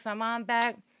I didn't text my mom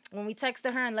back. When we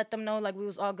texted her and let them know like we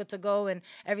was all good to go and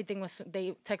everything was,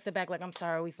 they texted back like, I'm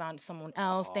sorry, we found someone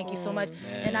else. Thank you so much.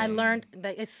 Man. And I learned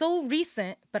that it's so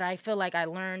recent, but I feel like I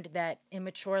learned that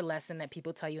immature lesson that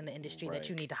people tell you in the industry that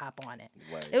you need to hop on it.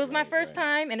 It was my first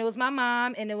time and it was my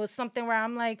mom and it was something where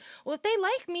I'm like, well, if they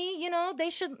like me, they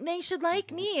should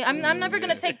like me. I'm never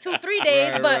going to take 2-3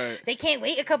 days, but they can't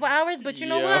wait a couple hours. But you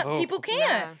know what? People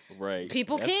can. Right.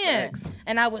 People That's can. facts.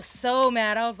 And I was so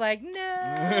mad. I was like,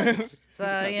 no. So,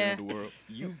 yeah.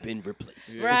 You've been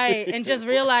replaced. Right. And just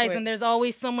realizing there's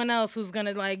always someone else who's going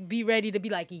to like be ready to be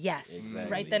like, yes,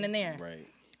 right then and there. Right.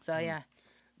 So, yeah.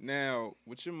 Now,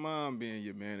 with your mom being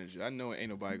your manager, I know ain't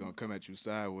nobody gonna come at you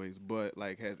sideways, but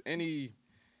like, has any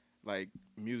like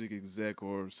music exec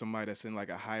or somebody that's in like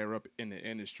a higher up in the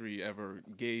industry ever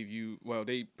gave you,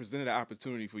 they presented an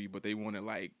opportunity for you, but they wanted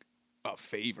like a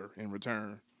favor in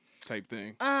return type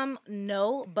thing?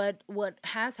 No, but what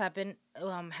has happened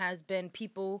has been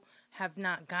people have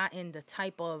not gotten the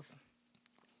type of,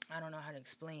 I don't know how to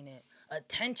explain it,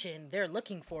 attention they're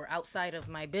looking for outside of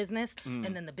my business,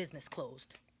 and then the business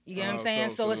closed. You get what I'm saying?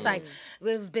 So it's like, it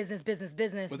was business.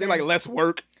 Was they like less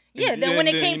work? Yeah, then when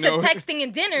it came to texting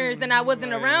and dinners and I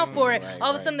wasn't around for it,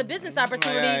 all of a sudden the business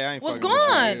opportunity I ain't was fucking with you.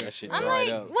 gone. That shit I'm dried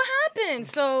like, up. what happened?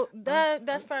 So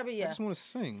that's probably, I yeah. just want to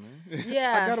sing, man.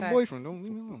 Yeah. I got a Facts. boyfriend. Don't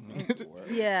leave me alone.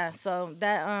 Yeah, so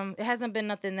that it hasn't been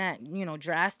nothing that,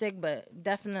 drastic, but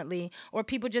definitely, or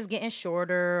people just getting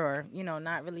shorter or,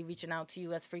 not really reaching out to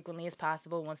you as frequently as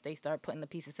possible once they start putting the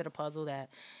pieces to the puzzle that,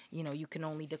 you can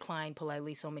only decline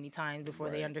politely so many times before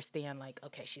they understand, like,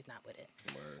 okay, she's not with it.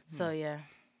 So, yeah.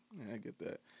 Yeah, I get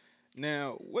that.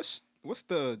 Now, what's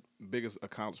the biggest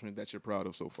accomplishment that you're proud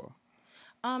of so far?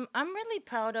 I'm really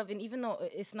proud of, and even though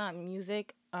it's not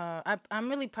music, I'm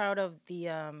really proud of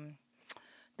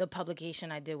the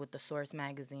publication I did with the Source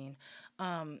magazine.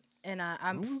 And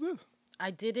I'm When was this?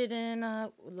 I did it in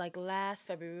last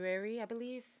February, I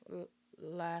believe,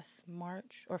 last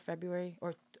March or February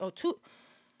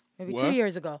maybe 2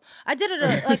 years ago. I did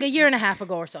it a year and a half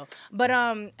ago or so. But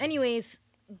anyways,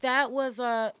 that was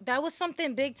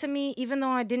something big to me. Even though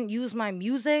I didn't use my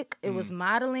music, it was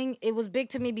modeling. It was big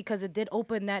to me because it did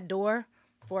open that door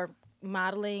for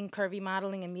modeling, curvy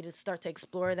modeling, and me to start to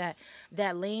explore that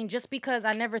lane. Just because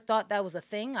I never thought that was a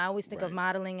thing. I always think of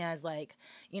modeling as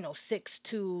 6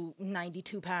 to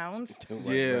 92 pounds.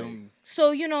 Yeah.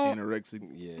 So Anorexic.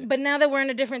 Yeah. but now that we're in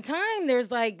a different time, there's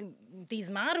these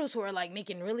models who are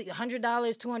making really $100,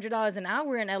 $200 an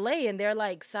hour in LA, and they're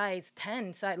size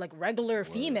 10, regular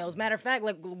females. Matter of fact,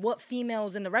 what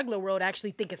females in the regular world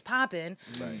actually think is popping.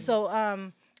 Right.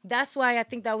 So that's why I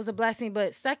think that was a blessing.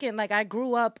 But second, I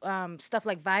grew up, stuff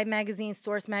like Vibe magazine,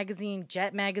 Source magazine,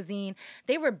 Jet magazine,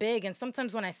 they were big. And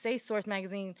sometimes when I say Source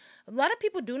magazine, a lot of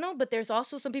people do know, but there's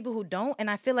also some people who don't. And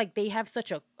I feel like they have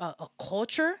such a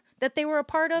culture that they were a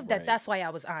part of that's why I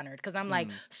was honored. Because I'm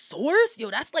Source?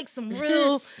 Yo, that's some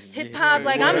real hip hop.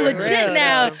 I'm legit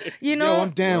now. Yo,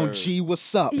 I'm down, G.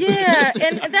 What's up? Yeah,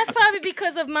 and that's probably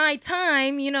because of my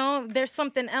time. There's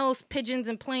something else. Pigeons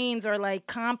and planes are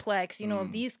complex,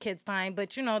 of these kids' time. But,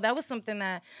 that was something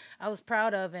that I was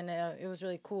proud of, and it was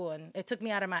really cool. And it took me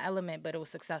out of my element, but it was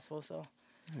successful, so.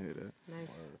 I hear that.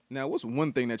 Nice. Now, what's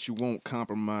one thing that you won't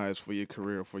compromise for your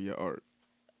career, for your art?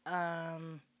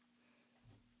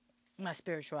 My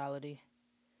spirituality.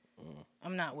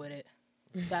 I'm not with it.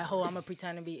 That whole I'm gonna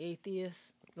pretend to be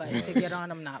atheist, to get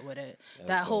on, I'm not with it.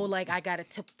 That whole I gotta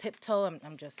tiptoe,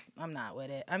 I'm not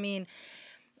with it. I mean,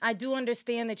 I do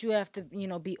understand that you have to,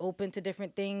 be open to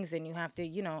different things, and you have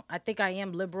to, I think I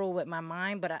am liberal with my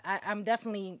mind, but I'm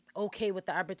definitely okay with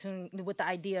the opportunity, with the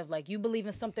idea of you believe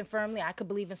in something firmly, I could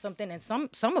believe in something, and some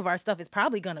of our stuff is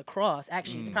probably gonna cross.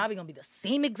 Actually, it's probably gonna be the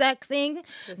same exact thing,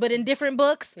 but in different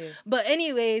books. Yeah. But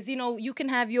anyways, you can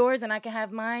have yours and I can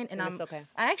have mine, and it's okay.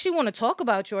 I actually want to talk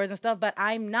about yours and stuff, but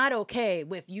I'm not okay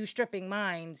with you stripping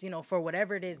mine, for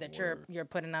whatever it is that you're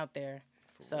putting out there.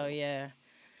 So yeah.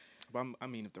 But I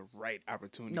mean, if the right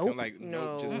opportunity Nope. come,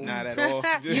 No. just not at all.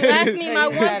 You asked me my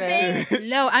one thing.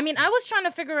 No, I mean, I was trying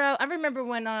to figure out. I remember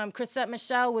when Chrisette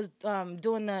Michelle was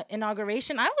doing the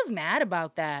inauguration. I was mad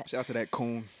about that. Shout out to that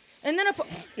coon. And then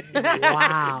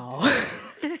wow.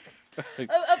 A part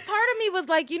of me was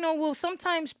well,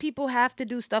 sometimes people have to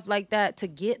do stuff like that to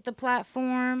get the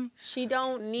platform. She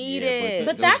don't need it.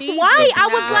 But that's why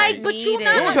I was but you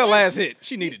not. What was her last hit?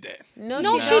 She needed that.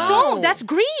 No, she don't. That's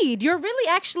greed. You're really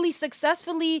actually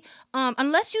successfully,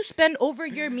 unless you spend over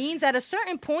your means at a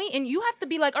certain point, and you have to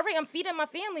be all right, I'm feeding my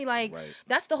family.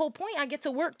 That's the whole point. I get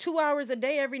to work 2 hours a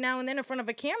day every now and then in front of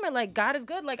a camera. God is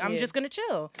good. I'm just gonna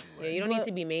chill. Yeah, you don't need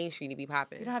to be mainstream to be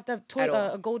popping. You don't have to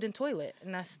have a golden toilet,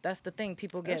 and that's the thing.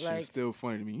 People get That shit's still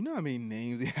funny to me. You know how many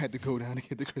names they had to go down to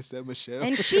get the Chrisette Michelle?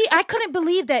 And I couldn't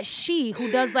believe that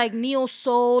who does neo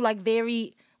soul,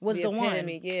 very was the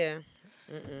epitome, one. Yeah.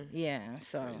 Yeah.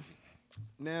 So.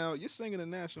 Now you're singing the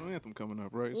national anthem coming up,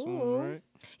 right? Soon, right?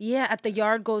 Yeah, at the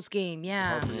Yard Goats game.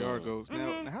 Yeah. Hartford Yard Goats.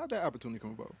 Now, how'd that opportunity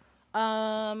come about?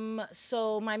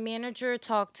 So my manager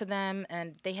talked to them,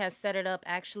 and they had set it up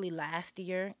actually last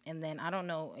year. And then I don't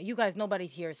know, you guys, nobody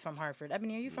here is from Hartford.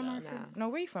 Ebony, are you from Hartford? No,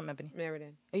 where are you from, Ebony?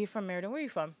 Meriden. Are you from Meriden? Where are you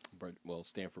from?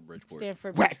 Stanford,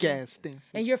 Bridgeport. Whack ass Stanford.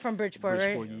 And you're from Bridgeport,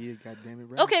 right? Yeah, goddamn it,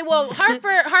 right? Okay, well,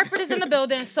 Hartford is in the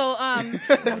building. So I'm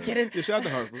kidding. Yeah, shout out to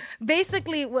Hartford.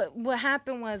 Basically, what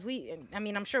happened was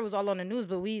I'm sure it was all on the news,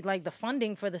 but the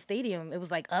funding for the stadium, it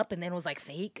was up, and then it was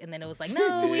fake, and then it was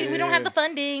no, we don't have the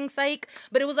funding. psych.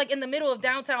 But it was like in the middle of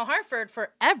downtown Hartford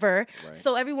forever. Right.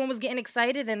 So everyone was getting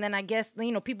excited. And then I guess,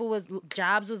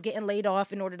 jobs was getting laid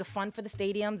off in order to fund for the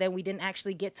stadium. Then we didn't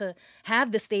actually get to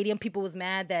have the stadium. People was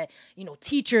mad that,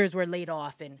 teachers were laid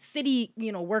off and city,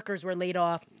 workers were laid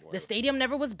off. The stadium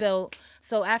never was built.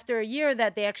 So after a year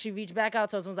that they actually reached back out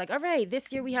to us and was like, all right,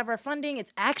 this year we have our funding.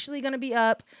 It's actually going to be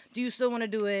up. Do you still want to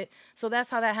do it? So that's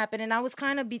how that happened. And I was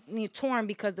kind of torn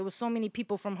because there was so many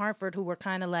people from Hartford who were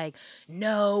kind of like,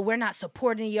 no, we're not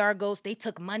supporting the Argos. They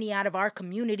took money out of our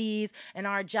communities and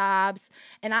our jobs.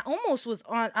 And I almost was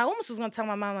going to tell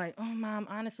my mom, like, oh, Mom,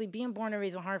 honestly, being born and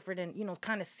raised in Hartford and,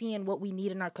 kind of seeing what we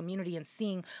need in our community and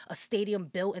seeing a stadium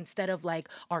built instead of like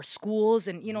our schools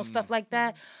and, stuff like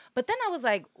that. But then I was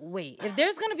like, wait, if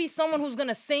there's going to be someone who's going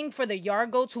to sing for the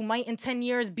Yargoats who might in 10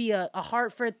 years be a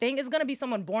Hartford thing, it's going to be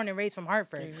someone born and raised from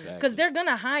Hartford. Because they're going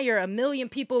to hire 1 million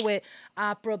people with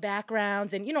opera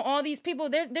backgrounds and, all these people.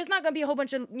 There's not going to be a whole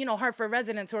bunch of, Hartford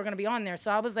residents who are going to be on there.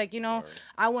 So I was like,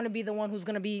 I want to be the one who's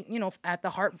going to be, at the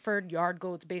Hartford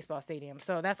Yargoats baseball stadium.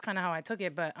 So that's kind of how I took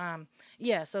it. But,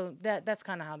 yeah, so that's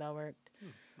kind of how that worked.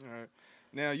 All right.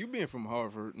 Now, you being from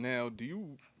Harvard, do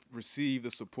you receive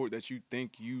the support that you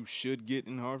think you should get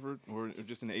in Harvard or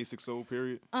just in the A60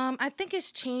 period? I think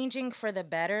it's changing for the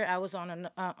better. I was on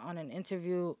an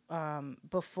interview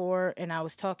before, and I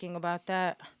was talking about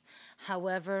that.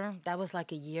 However, that was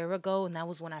like a year ago, and that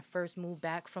was when I first moved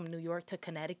back from New York to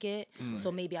Connecticut.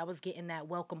 So maybe I was getting that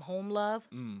welcome home love,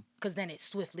 because then it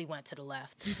swiftly went to the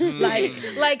left. like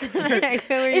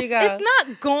it's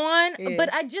not gone,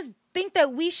 but I just think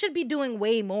that we should be doing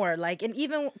way more. Like, and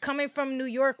even coming from New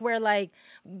York, where like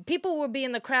people will be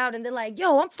in the crowd and they're like,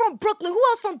 "Yo, I'm from Brooklyn. Who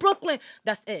else from Brooklyn?"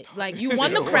 That's it. Like, you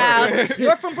won the crowd.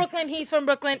 You're from Brooklyn. He's from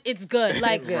Brooklyn. It's good.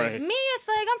 Like me, it's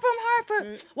like I'm from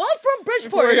Hartford. Well, I'm from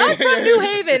Bridgeport. I'm from New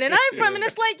Haven, and and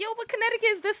it's like, yo, but Connecticut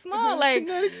is this small. Like,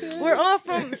 we're all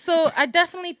from. So I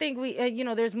definitely think we,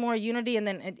 there's more unity. And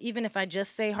then even if I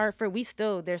just say Hartford,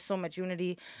 there's so much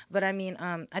unity. But I mean,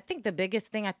 I think the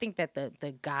biggest thing, I think that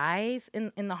the guys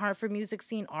in the Hartford music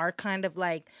scene are kind of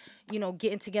like,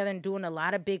 getting together and doing a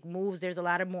lot of big moves. There's a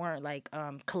lot of more like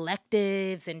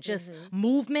collectives and just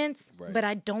movements. Right. But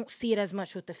I don't see it as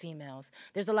much with the females.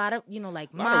 There's a lot of,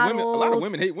 like models. A lot of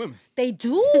women hate women. They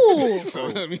do. So,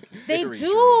 I mean, they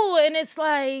do, and it's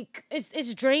like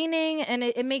it's draining, and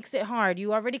it makes it hard.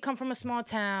 You already come from a small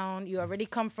town. You already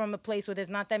come from a place where there's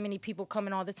not that many people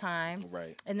coming all the time.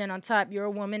 Right. And then on top, you're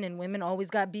a woman, and women always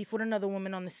got beef with another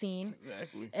woman on the scene.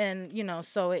 Exactly. And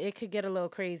so it could get a little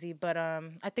crazy, but I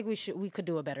think we could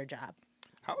do a better job.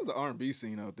 How is the R&B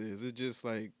scene out there? Is it just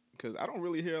like, because I don't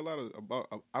really hear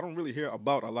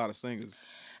about a lot of singers.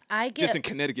 Just in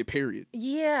Connecticut, period.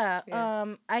 Yeah.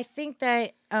 I think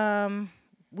that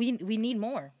we need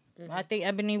more. I think,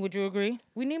 Ebony, would you agree?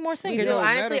 We need more singers.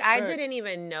 Honestly, I didn't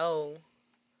even know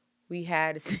we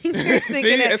had singers singing.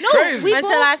 See, it's crazy.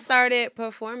 Until I started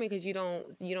performing, because you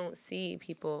don't see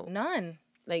people. None.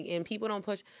 Like, and people don't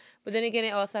push. But then again,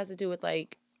 it also has to do with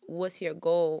like, what's your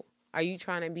goal? Are you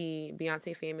trying to be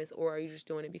Beyonce famous, or are you just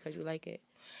doing it because you like it?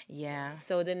 Yeah.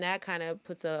 So then that kind of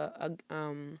puts what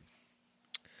am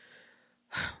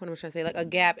I trying to say? Like a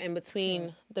gap in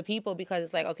between the people, because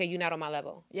it's like, okay, you're not on my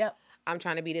level. Yep. I'm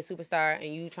trying to be this superstar,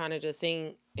 and you trying to just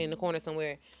sing in the corner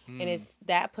somewhere. And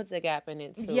that puts a gap in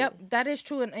it too. Yep, that is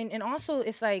true. And also,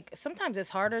 it's like, sometimes it's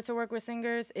harder to work with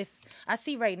singers. If I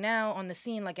see right now on the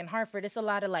scene, like in Hartford, it's a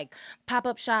lot of like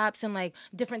pop-up shops and like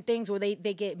different things where they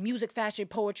get music, fashion,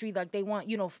 poetry, like they want,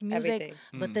 music. Everything.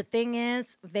 But the thing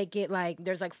is, they get like,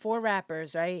 there's like 4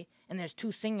 rappers, right? And there's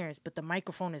 2 singers, but the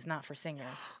microphone is not for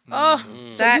singers. Oh,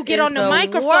 so you get on the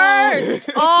microphone. Worst.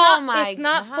 It's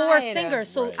not for singers.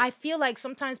 So I feel like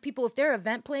sometimes people, if they're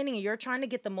event planning and you're trying to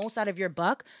get the most out of your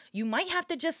buck, you might have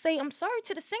to just say, I'm sorry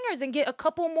to the singers, and get a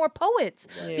couple more poets,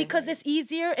 because it's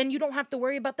easier, and you don't have to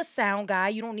worry about the sound guy.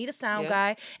 You don't need a sound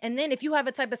guy. And then if you have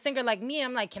a type of singer like me,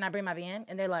 I'm like, can I bring my band?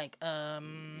 And they're like,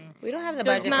 we don't have the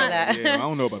budget for that. Yeah, I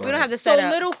don't know about that. We don't have the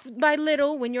setup. So little by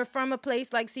little, when you're from a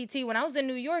place like CT, when I was in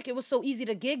New York, it was so easy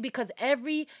to gig, because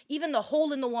even the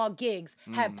hole in the wall gigs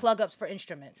had plug ups for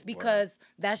instruments, because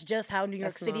that's just how New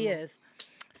York City is.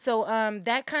 So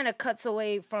that kind of cuts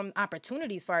away from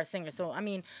opportunities for our singers. So, I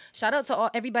mean, shout out to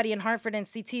everybody in Hartford and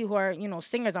CT who are,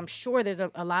 singers. I'm sure there's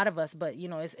a lot of us, but,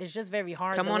 it's just very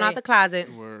hard. Come on out the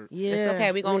closet. Word. Yeah. It's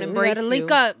okay. We're going to embrace you. Link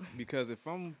up. Because if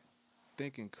I'm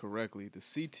thinking correctly, the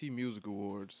CT Music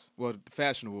Awards, the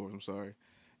Fashion Awards, I'm sorry,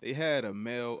 they had a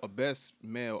best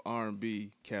male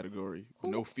R&B category,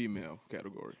 no female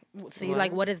category. See,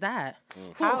 like, what is that?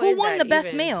 How who is won that the best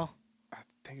even? male? I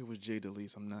think it was Jay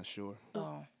DeLise. I'm not sure.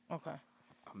 Oh, okay.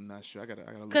 I'm not sure. I gotta.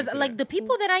 Because like the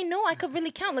people that I know, I could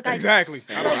really count. Like exactly.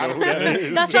 I don't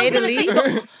know. That's what I was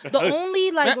gonna say. The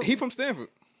only like he from Stanford.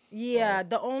 Yeah,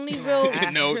 the only real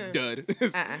no dud.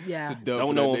 Yeah, it's a dud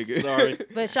don't know. Nigga. Sorry,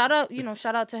 but shout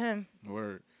out to him.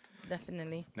 Word.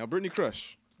 Definitely. Now, Brittney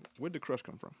Crush. Where'd the crush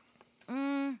come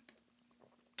from?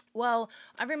 Well,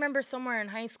 I remember somewhere in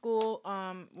high school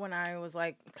when I was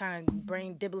like kind of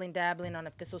brain dabbling on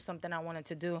if this was something I wanted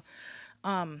to do.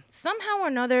 Somehow or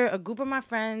another, a group of my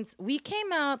friends, we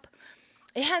came up.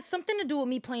 It has something to do with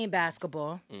me playing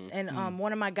basketball. And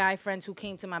one of my guy friends who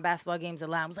came to my basketball games a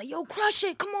lot was like, yo, crush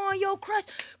it. Come on, yo, crush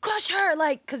her.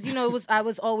 Like, because, you know, I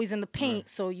was always in the paint.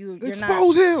 So you're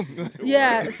expose not... him.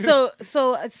 Yeah. So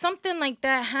something like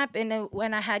that happened. And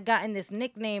when I had gotten this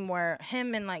nickname where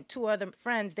him and like two other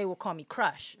friends, they would call me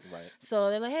Crush. Right. So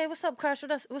they're like, hey, what's up, Crush?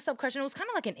 What's up, Crush? And it was kind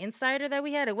of like an insider that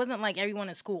we had. It wasn't like everyone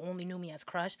in school only knew me as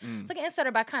Crush. It's like an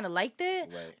insider, but I kind of liked it.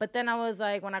 Right. But then I was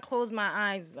like, when I closed my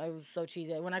eyes, I was so cheesy.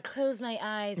 When I close my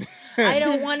eyes,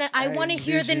 I want to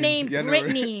hear the name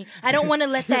Brittney. I don't want to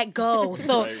let that go.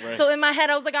 So so in my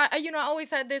head, I was like, I always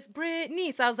had this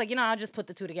Brittney. So I was like, I'll just put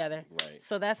the two together. Right.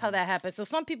 So that's how that happened. So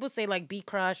some people say like be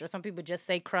Crush, or some people just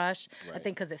say Crush. Right. I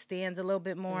think because it stands a little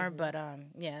bit more. But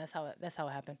yeah, that's how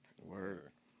it happened. Word.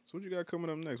 So what you got coming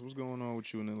up next? What's going on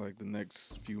with you in the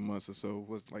next few months or so?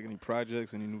 What's like any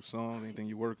projects, any new songs, anything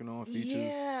you're working on,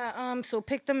 features? Yeah. So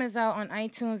Pick Them is out on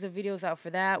iTunes. The video's out for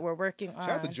that. We're working on. Shout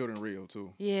out to Jordan Rio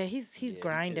too. Yeah, he's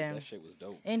grinding. That shit was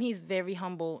dope. And he's very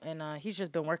humble, and he's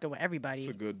just been working with everybody.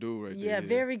 He's a good dude right there. Yeah,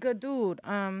 very good dude.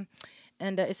 And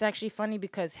it's actually funny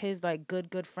because his like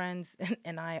good friends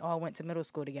and I all went to middle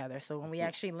school together. So when we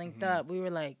actually linked up, we were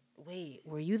like, wait,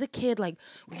 were you the kid? Like,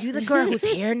 were you the girl whose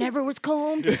hair never was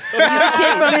combed? Were you the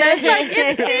kid from that?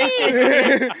 It's like,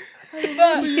 it's me.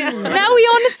 But now we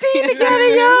on the scene together,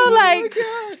 yo. Like,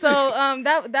 so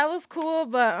that was cool.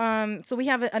 But so we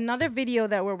have another video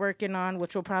that we're working on,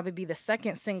 which will probably be the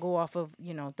second single off of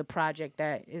the project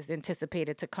that is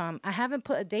anticipated to come. I haven't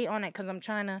put a date on it because I'm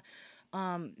trying to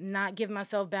not give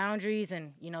myself boundaries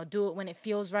and do it when it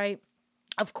feels right.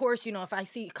 Of course, if I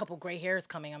see a couple gray hairs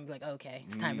coming, I'm like, okay,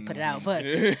 it's time to put it out.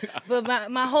 But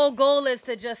my whole goal is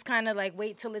to just kind of like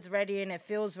wait till it's ready and it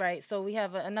feels right. So we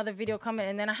have another video coming,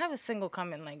 and then I have a single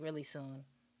coming like really soon,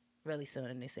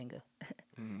 a new single.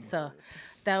 So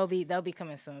that'll be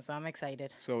coming soon. So I'm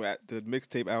excited. So the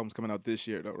mixtape album's coming out this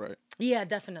year though, right? Yeah,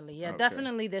 definitely. Yeah, Okay.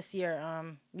 definitely this year.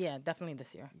 Definitely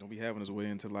this year. Don't be having us way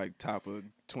into like top of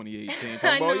 2018.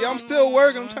 Talking about, I'm still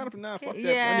working. I'm trying to fuck that.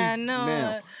 Yeah,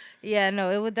 Now.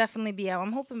 No, it would definitely be out.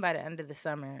 I'm hoping by the end of the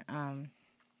summer.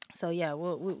 So yeah,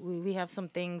 we have some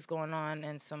things going on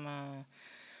and some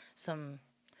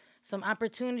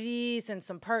opportunities and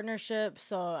some partnerships.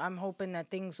 So I'm hoping that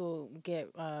things will get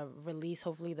released.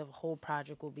 Hopefully the whole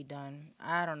project will be done.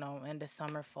 I don't know, end of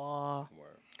summer, fall. Word.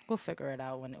 We'll figure it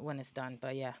out when it's done.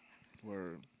 But yeah.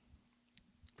 Word.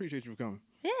 Appreciate you for coming.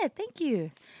 Yeah, thank you.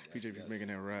 Appreciate you for making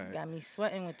that ride. Got me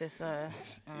sweating with this.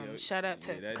 Shout out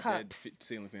to that Cups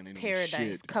ceiling fan ain't no Paradise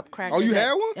shit. Cup Cracker. Oh, you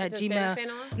had one? At Is it Santa Gmail. Fe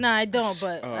on? No, I don't.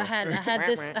 But I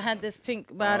had this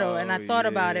pink bottle, and I thought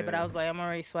about it, but I was like, I'm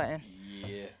already sweating.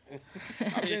 Yeah.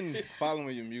 I've been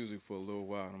following your music for a little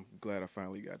while, and I'm glad I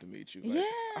finally got to meet you. Like, Yeah.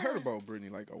 I heard about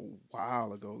Brittney like a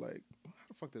while ago. Like, how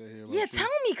the fuck did I hear about Yeah, you? tell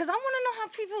me, because I want to know how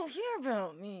people hear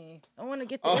about me. I want to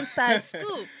get the inside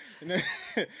scoop.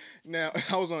 Now,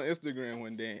 I was on Instagram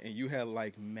one day, and you had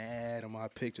like mad on my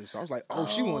pictures. So I was like, oh,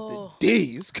 she want the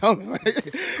D. It's coming.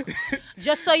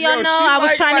 Just so y'all Yo, know, she I was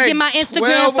like- trying to like get my 12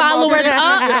 Instagram of my followers pictures.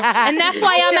 up, and that's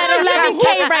why I'm at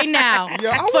 11K right now Yo,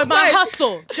 I for was my like,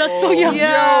 hustle. Just so y'all know.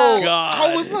 Yo, God.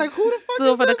 I was like, who the fuck Do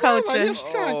it is for the this? I was like, culture. yo, she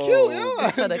kind of cute, yo.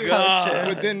 For the God.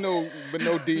 culture. But then no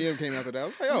DM came after that. I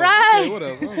was like, oh, Right. okay,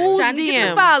 whatever. Who's Trying to get DM?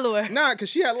 the follower. Nah, because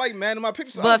she had like mad in my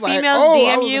pictures. So I But was like, females oh,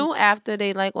 I DM was you after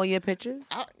they like all your pictures?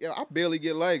 I barely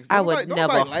get likes. I would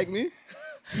Nobody never. like me.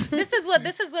 This is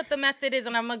what the method is,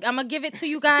 and I'm gonna give it to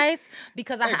you guys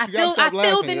because Thanks, I you feel gotta stop the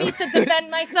laughing, yo. need to defend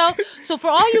myself. So for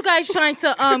all you guys trying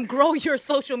to grow your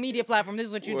social media platform, this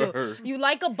is what you do. Word. You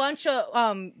like a bunch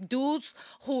of dudes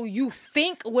who you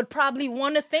think would probably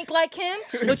want to think like him,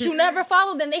 but you never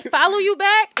follow. Then they follow you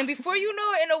back, and before you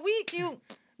know it, in a week you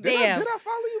Did damn. I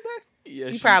follow you back?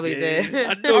 Yes, You probably did.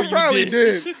 I know I you probably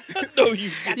did. I know you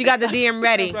did. You got the DM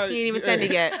ready. Right. He didn't even send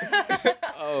it yet.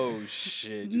 Oh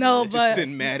shit. No, Just but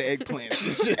send mad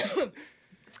eggplants.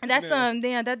 that's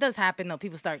that does happen though.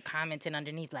 People start commenting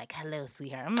underneath like, "Hello,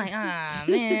 sweetheart." I'm like, ah,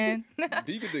 man.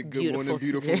 You could do good Beautiful morning,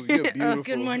 beautiful. today. You're beautiful.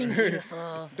 Good morning,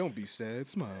 beautiful. Don't be sad.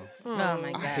 Smile. Oh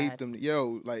my god. I hate them.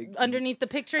 Yo, like Underneath the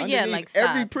picture, yeah, underneath like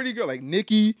stop. every pretty girl, like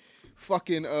Nikki,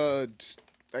 fucking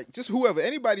like just whoever,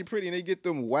 anybody pretty, and they get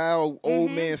them wild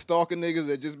old man stalking niggas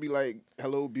that just be like,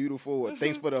 "Hello, beautiful," or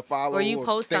 "Thanks for the follow," Or you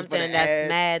post "Thanks for something the that's ad."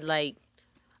 mad, like,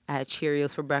 I had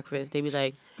Cheerios for breakfast. They be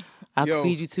like, I Yo. can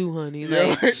feed you too, honey. Yo.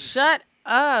 Like, shut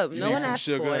up. You No need one some asked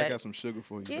sugar. for I that. got some sugar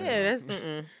for you. Yeah,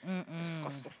 baby. that's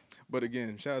disgusting. But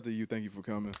again, shout out to you. Thank you for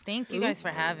coming. Thank you guys for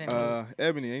having me.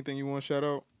 Ebony, anything you want to shout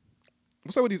out?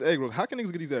 What's up with these egg rolls? How can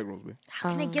niggas get these egg rolls, man? How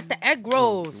can I get the egg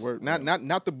rolls?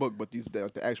 Not the book, but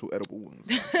the actual edible ones.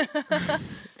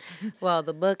 Well,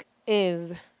 the book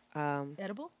is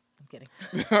Edible? I'm kidding.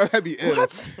 That'd be ill.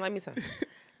 what? Let me tell you.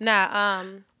 Nah,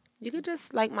 you could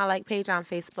just like my page on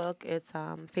Facebook. It's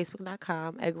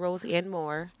facebook.com, egg rolls and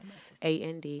more,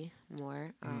 AND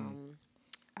more.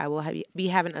 I will be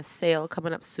having a sale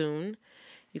coming up soon.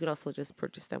 You can also just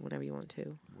purchase them whenever you want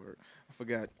to. Word. I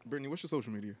forgot. Brittney, what's your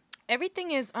social media?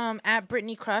 Everything is at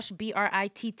Brittney Crush, BrittneyCrush.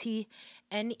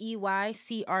 I'm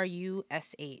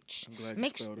glad you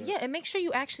spelled that. Yeah, and make sure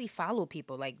you actually follow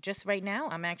people. Like just right now,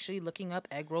 I'm actually looking up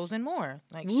egg rolls and more.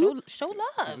 Like show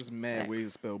love. There's mad ways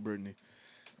to spell Brittney.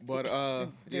 But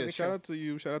yeah, shout out to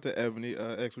you. Shout out to Ebony.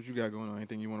 X, what you got going on?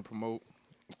 Anything you want to promote?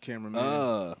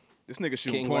 Cameraman. This nigga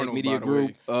shooting King Light pornos, Media by the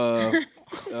Group.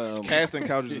 way. Casting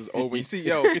couches is over. You see,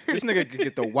 yo, this nigga can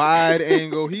get the wide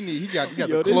angle. He got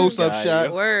the close up guy, shot.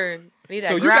 yo. Word.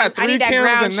 So you got 3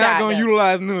 cameras and not gonna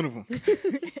utilize none of them.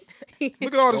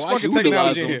 Look at all this Oh, I fucking utilize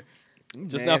technology in them. here.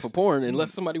 Just not for porn,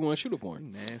 unless somebody wants to shoot a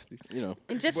porn. Nasty. You know.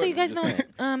 And just so you guys just know,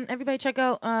 saying. everybody check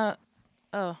out.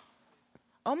 Oh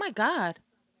my God.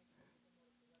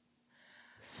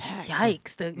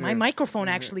 Yikes! My microphone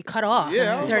actually cut off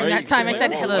Yeah, during that time. I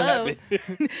said hello.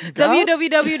 God?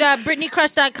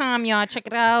 www.BrittneyCrush.com, y'all. Check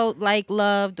it out. Like,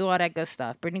 love, do all that good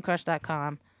stuff.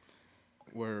 BrittneyCrush.com.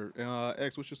 Word.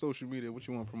 X, what's your social media? What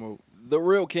you want to promote? The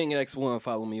Real King X1.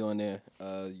 Follow me on there.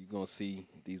 You're gonna see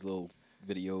these little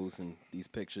videos and these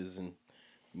pictures and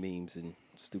memes and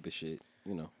stupid shit.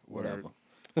 You know, whatever.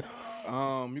 You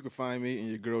can find me in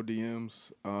your girl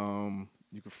DMs.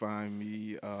 You can find me.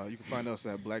 You can find us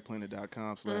at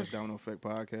blackplanet.com/Domino Effect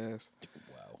Podcast.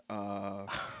 Wow.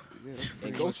 Yeah, that's And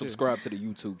pretty go much it. subscribe to the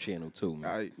YouTube channel too,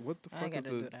 man. What the I fuck is gotta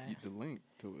do that. the link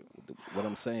to it? What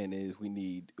I'm saying is we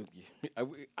need. I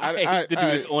I- hate to do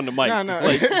this on the mic. No.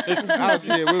 Like,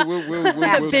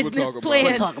 Yeah, we'll business talk about plan. it.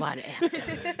 We'll talk about it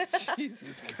after.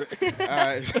 Jesus Christ. All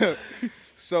right.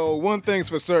 So one thing's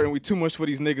for certain: we too much for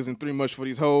these niggas and 3 much for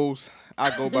these hoes.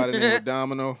 I go by the name of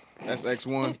Domino. That's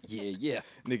X1. Yeah.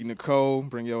 Nikki Nicole,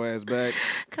 bring your ass back,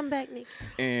 Come back, Nick.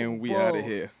 and we out of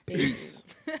here. Peace.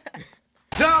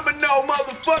 Domino,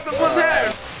 motherfuckers, what's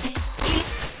happening?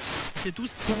 C'est tout.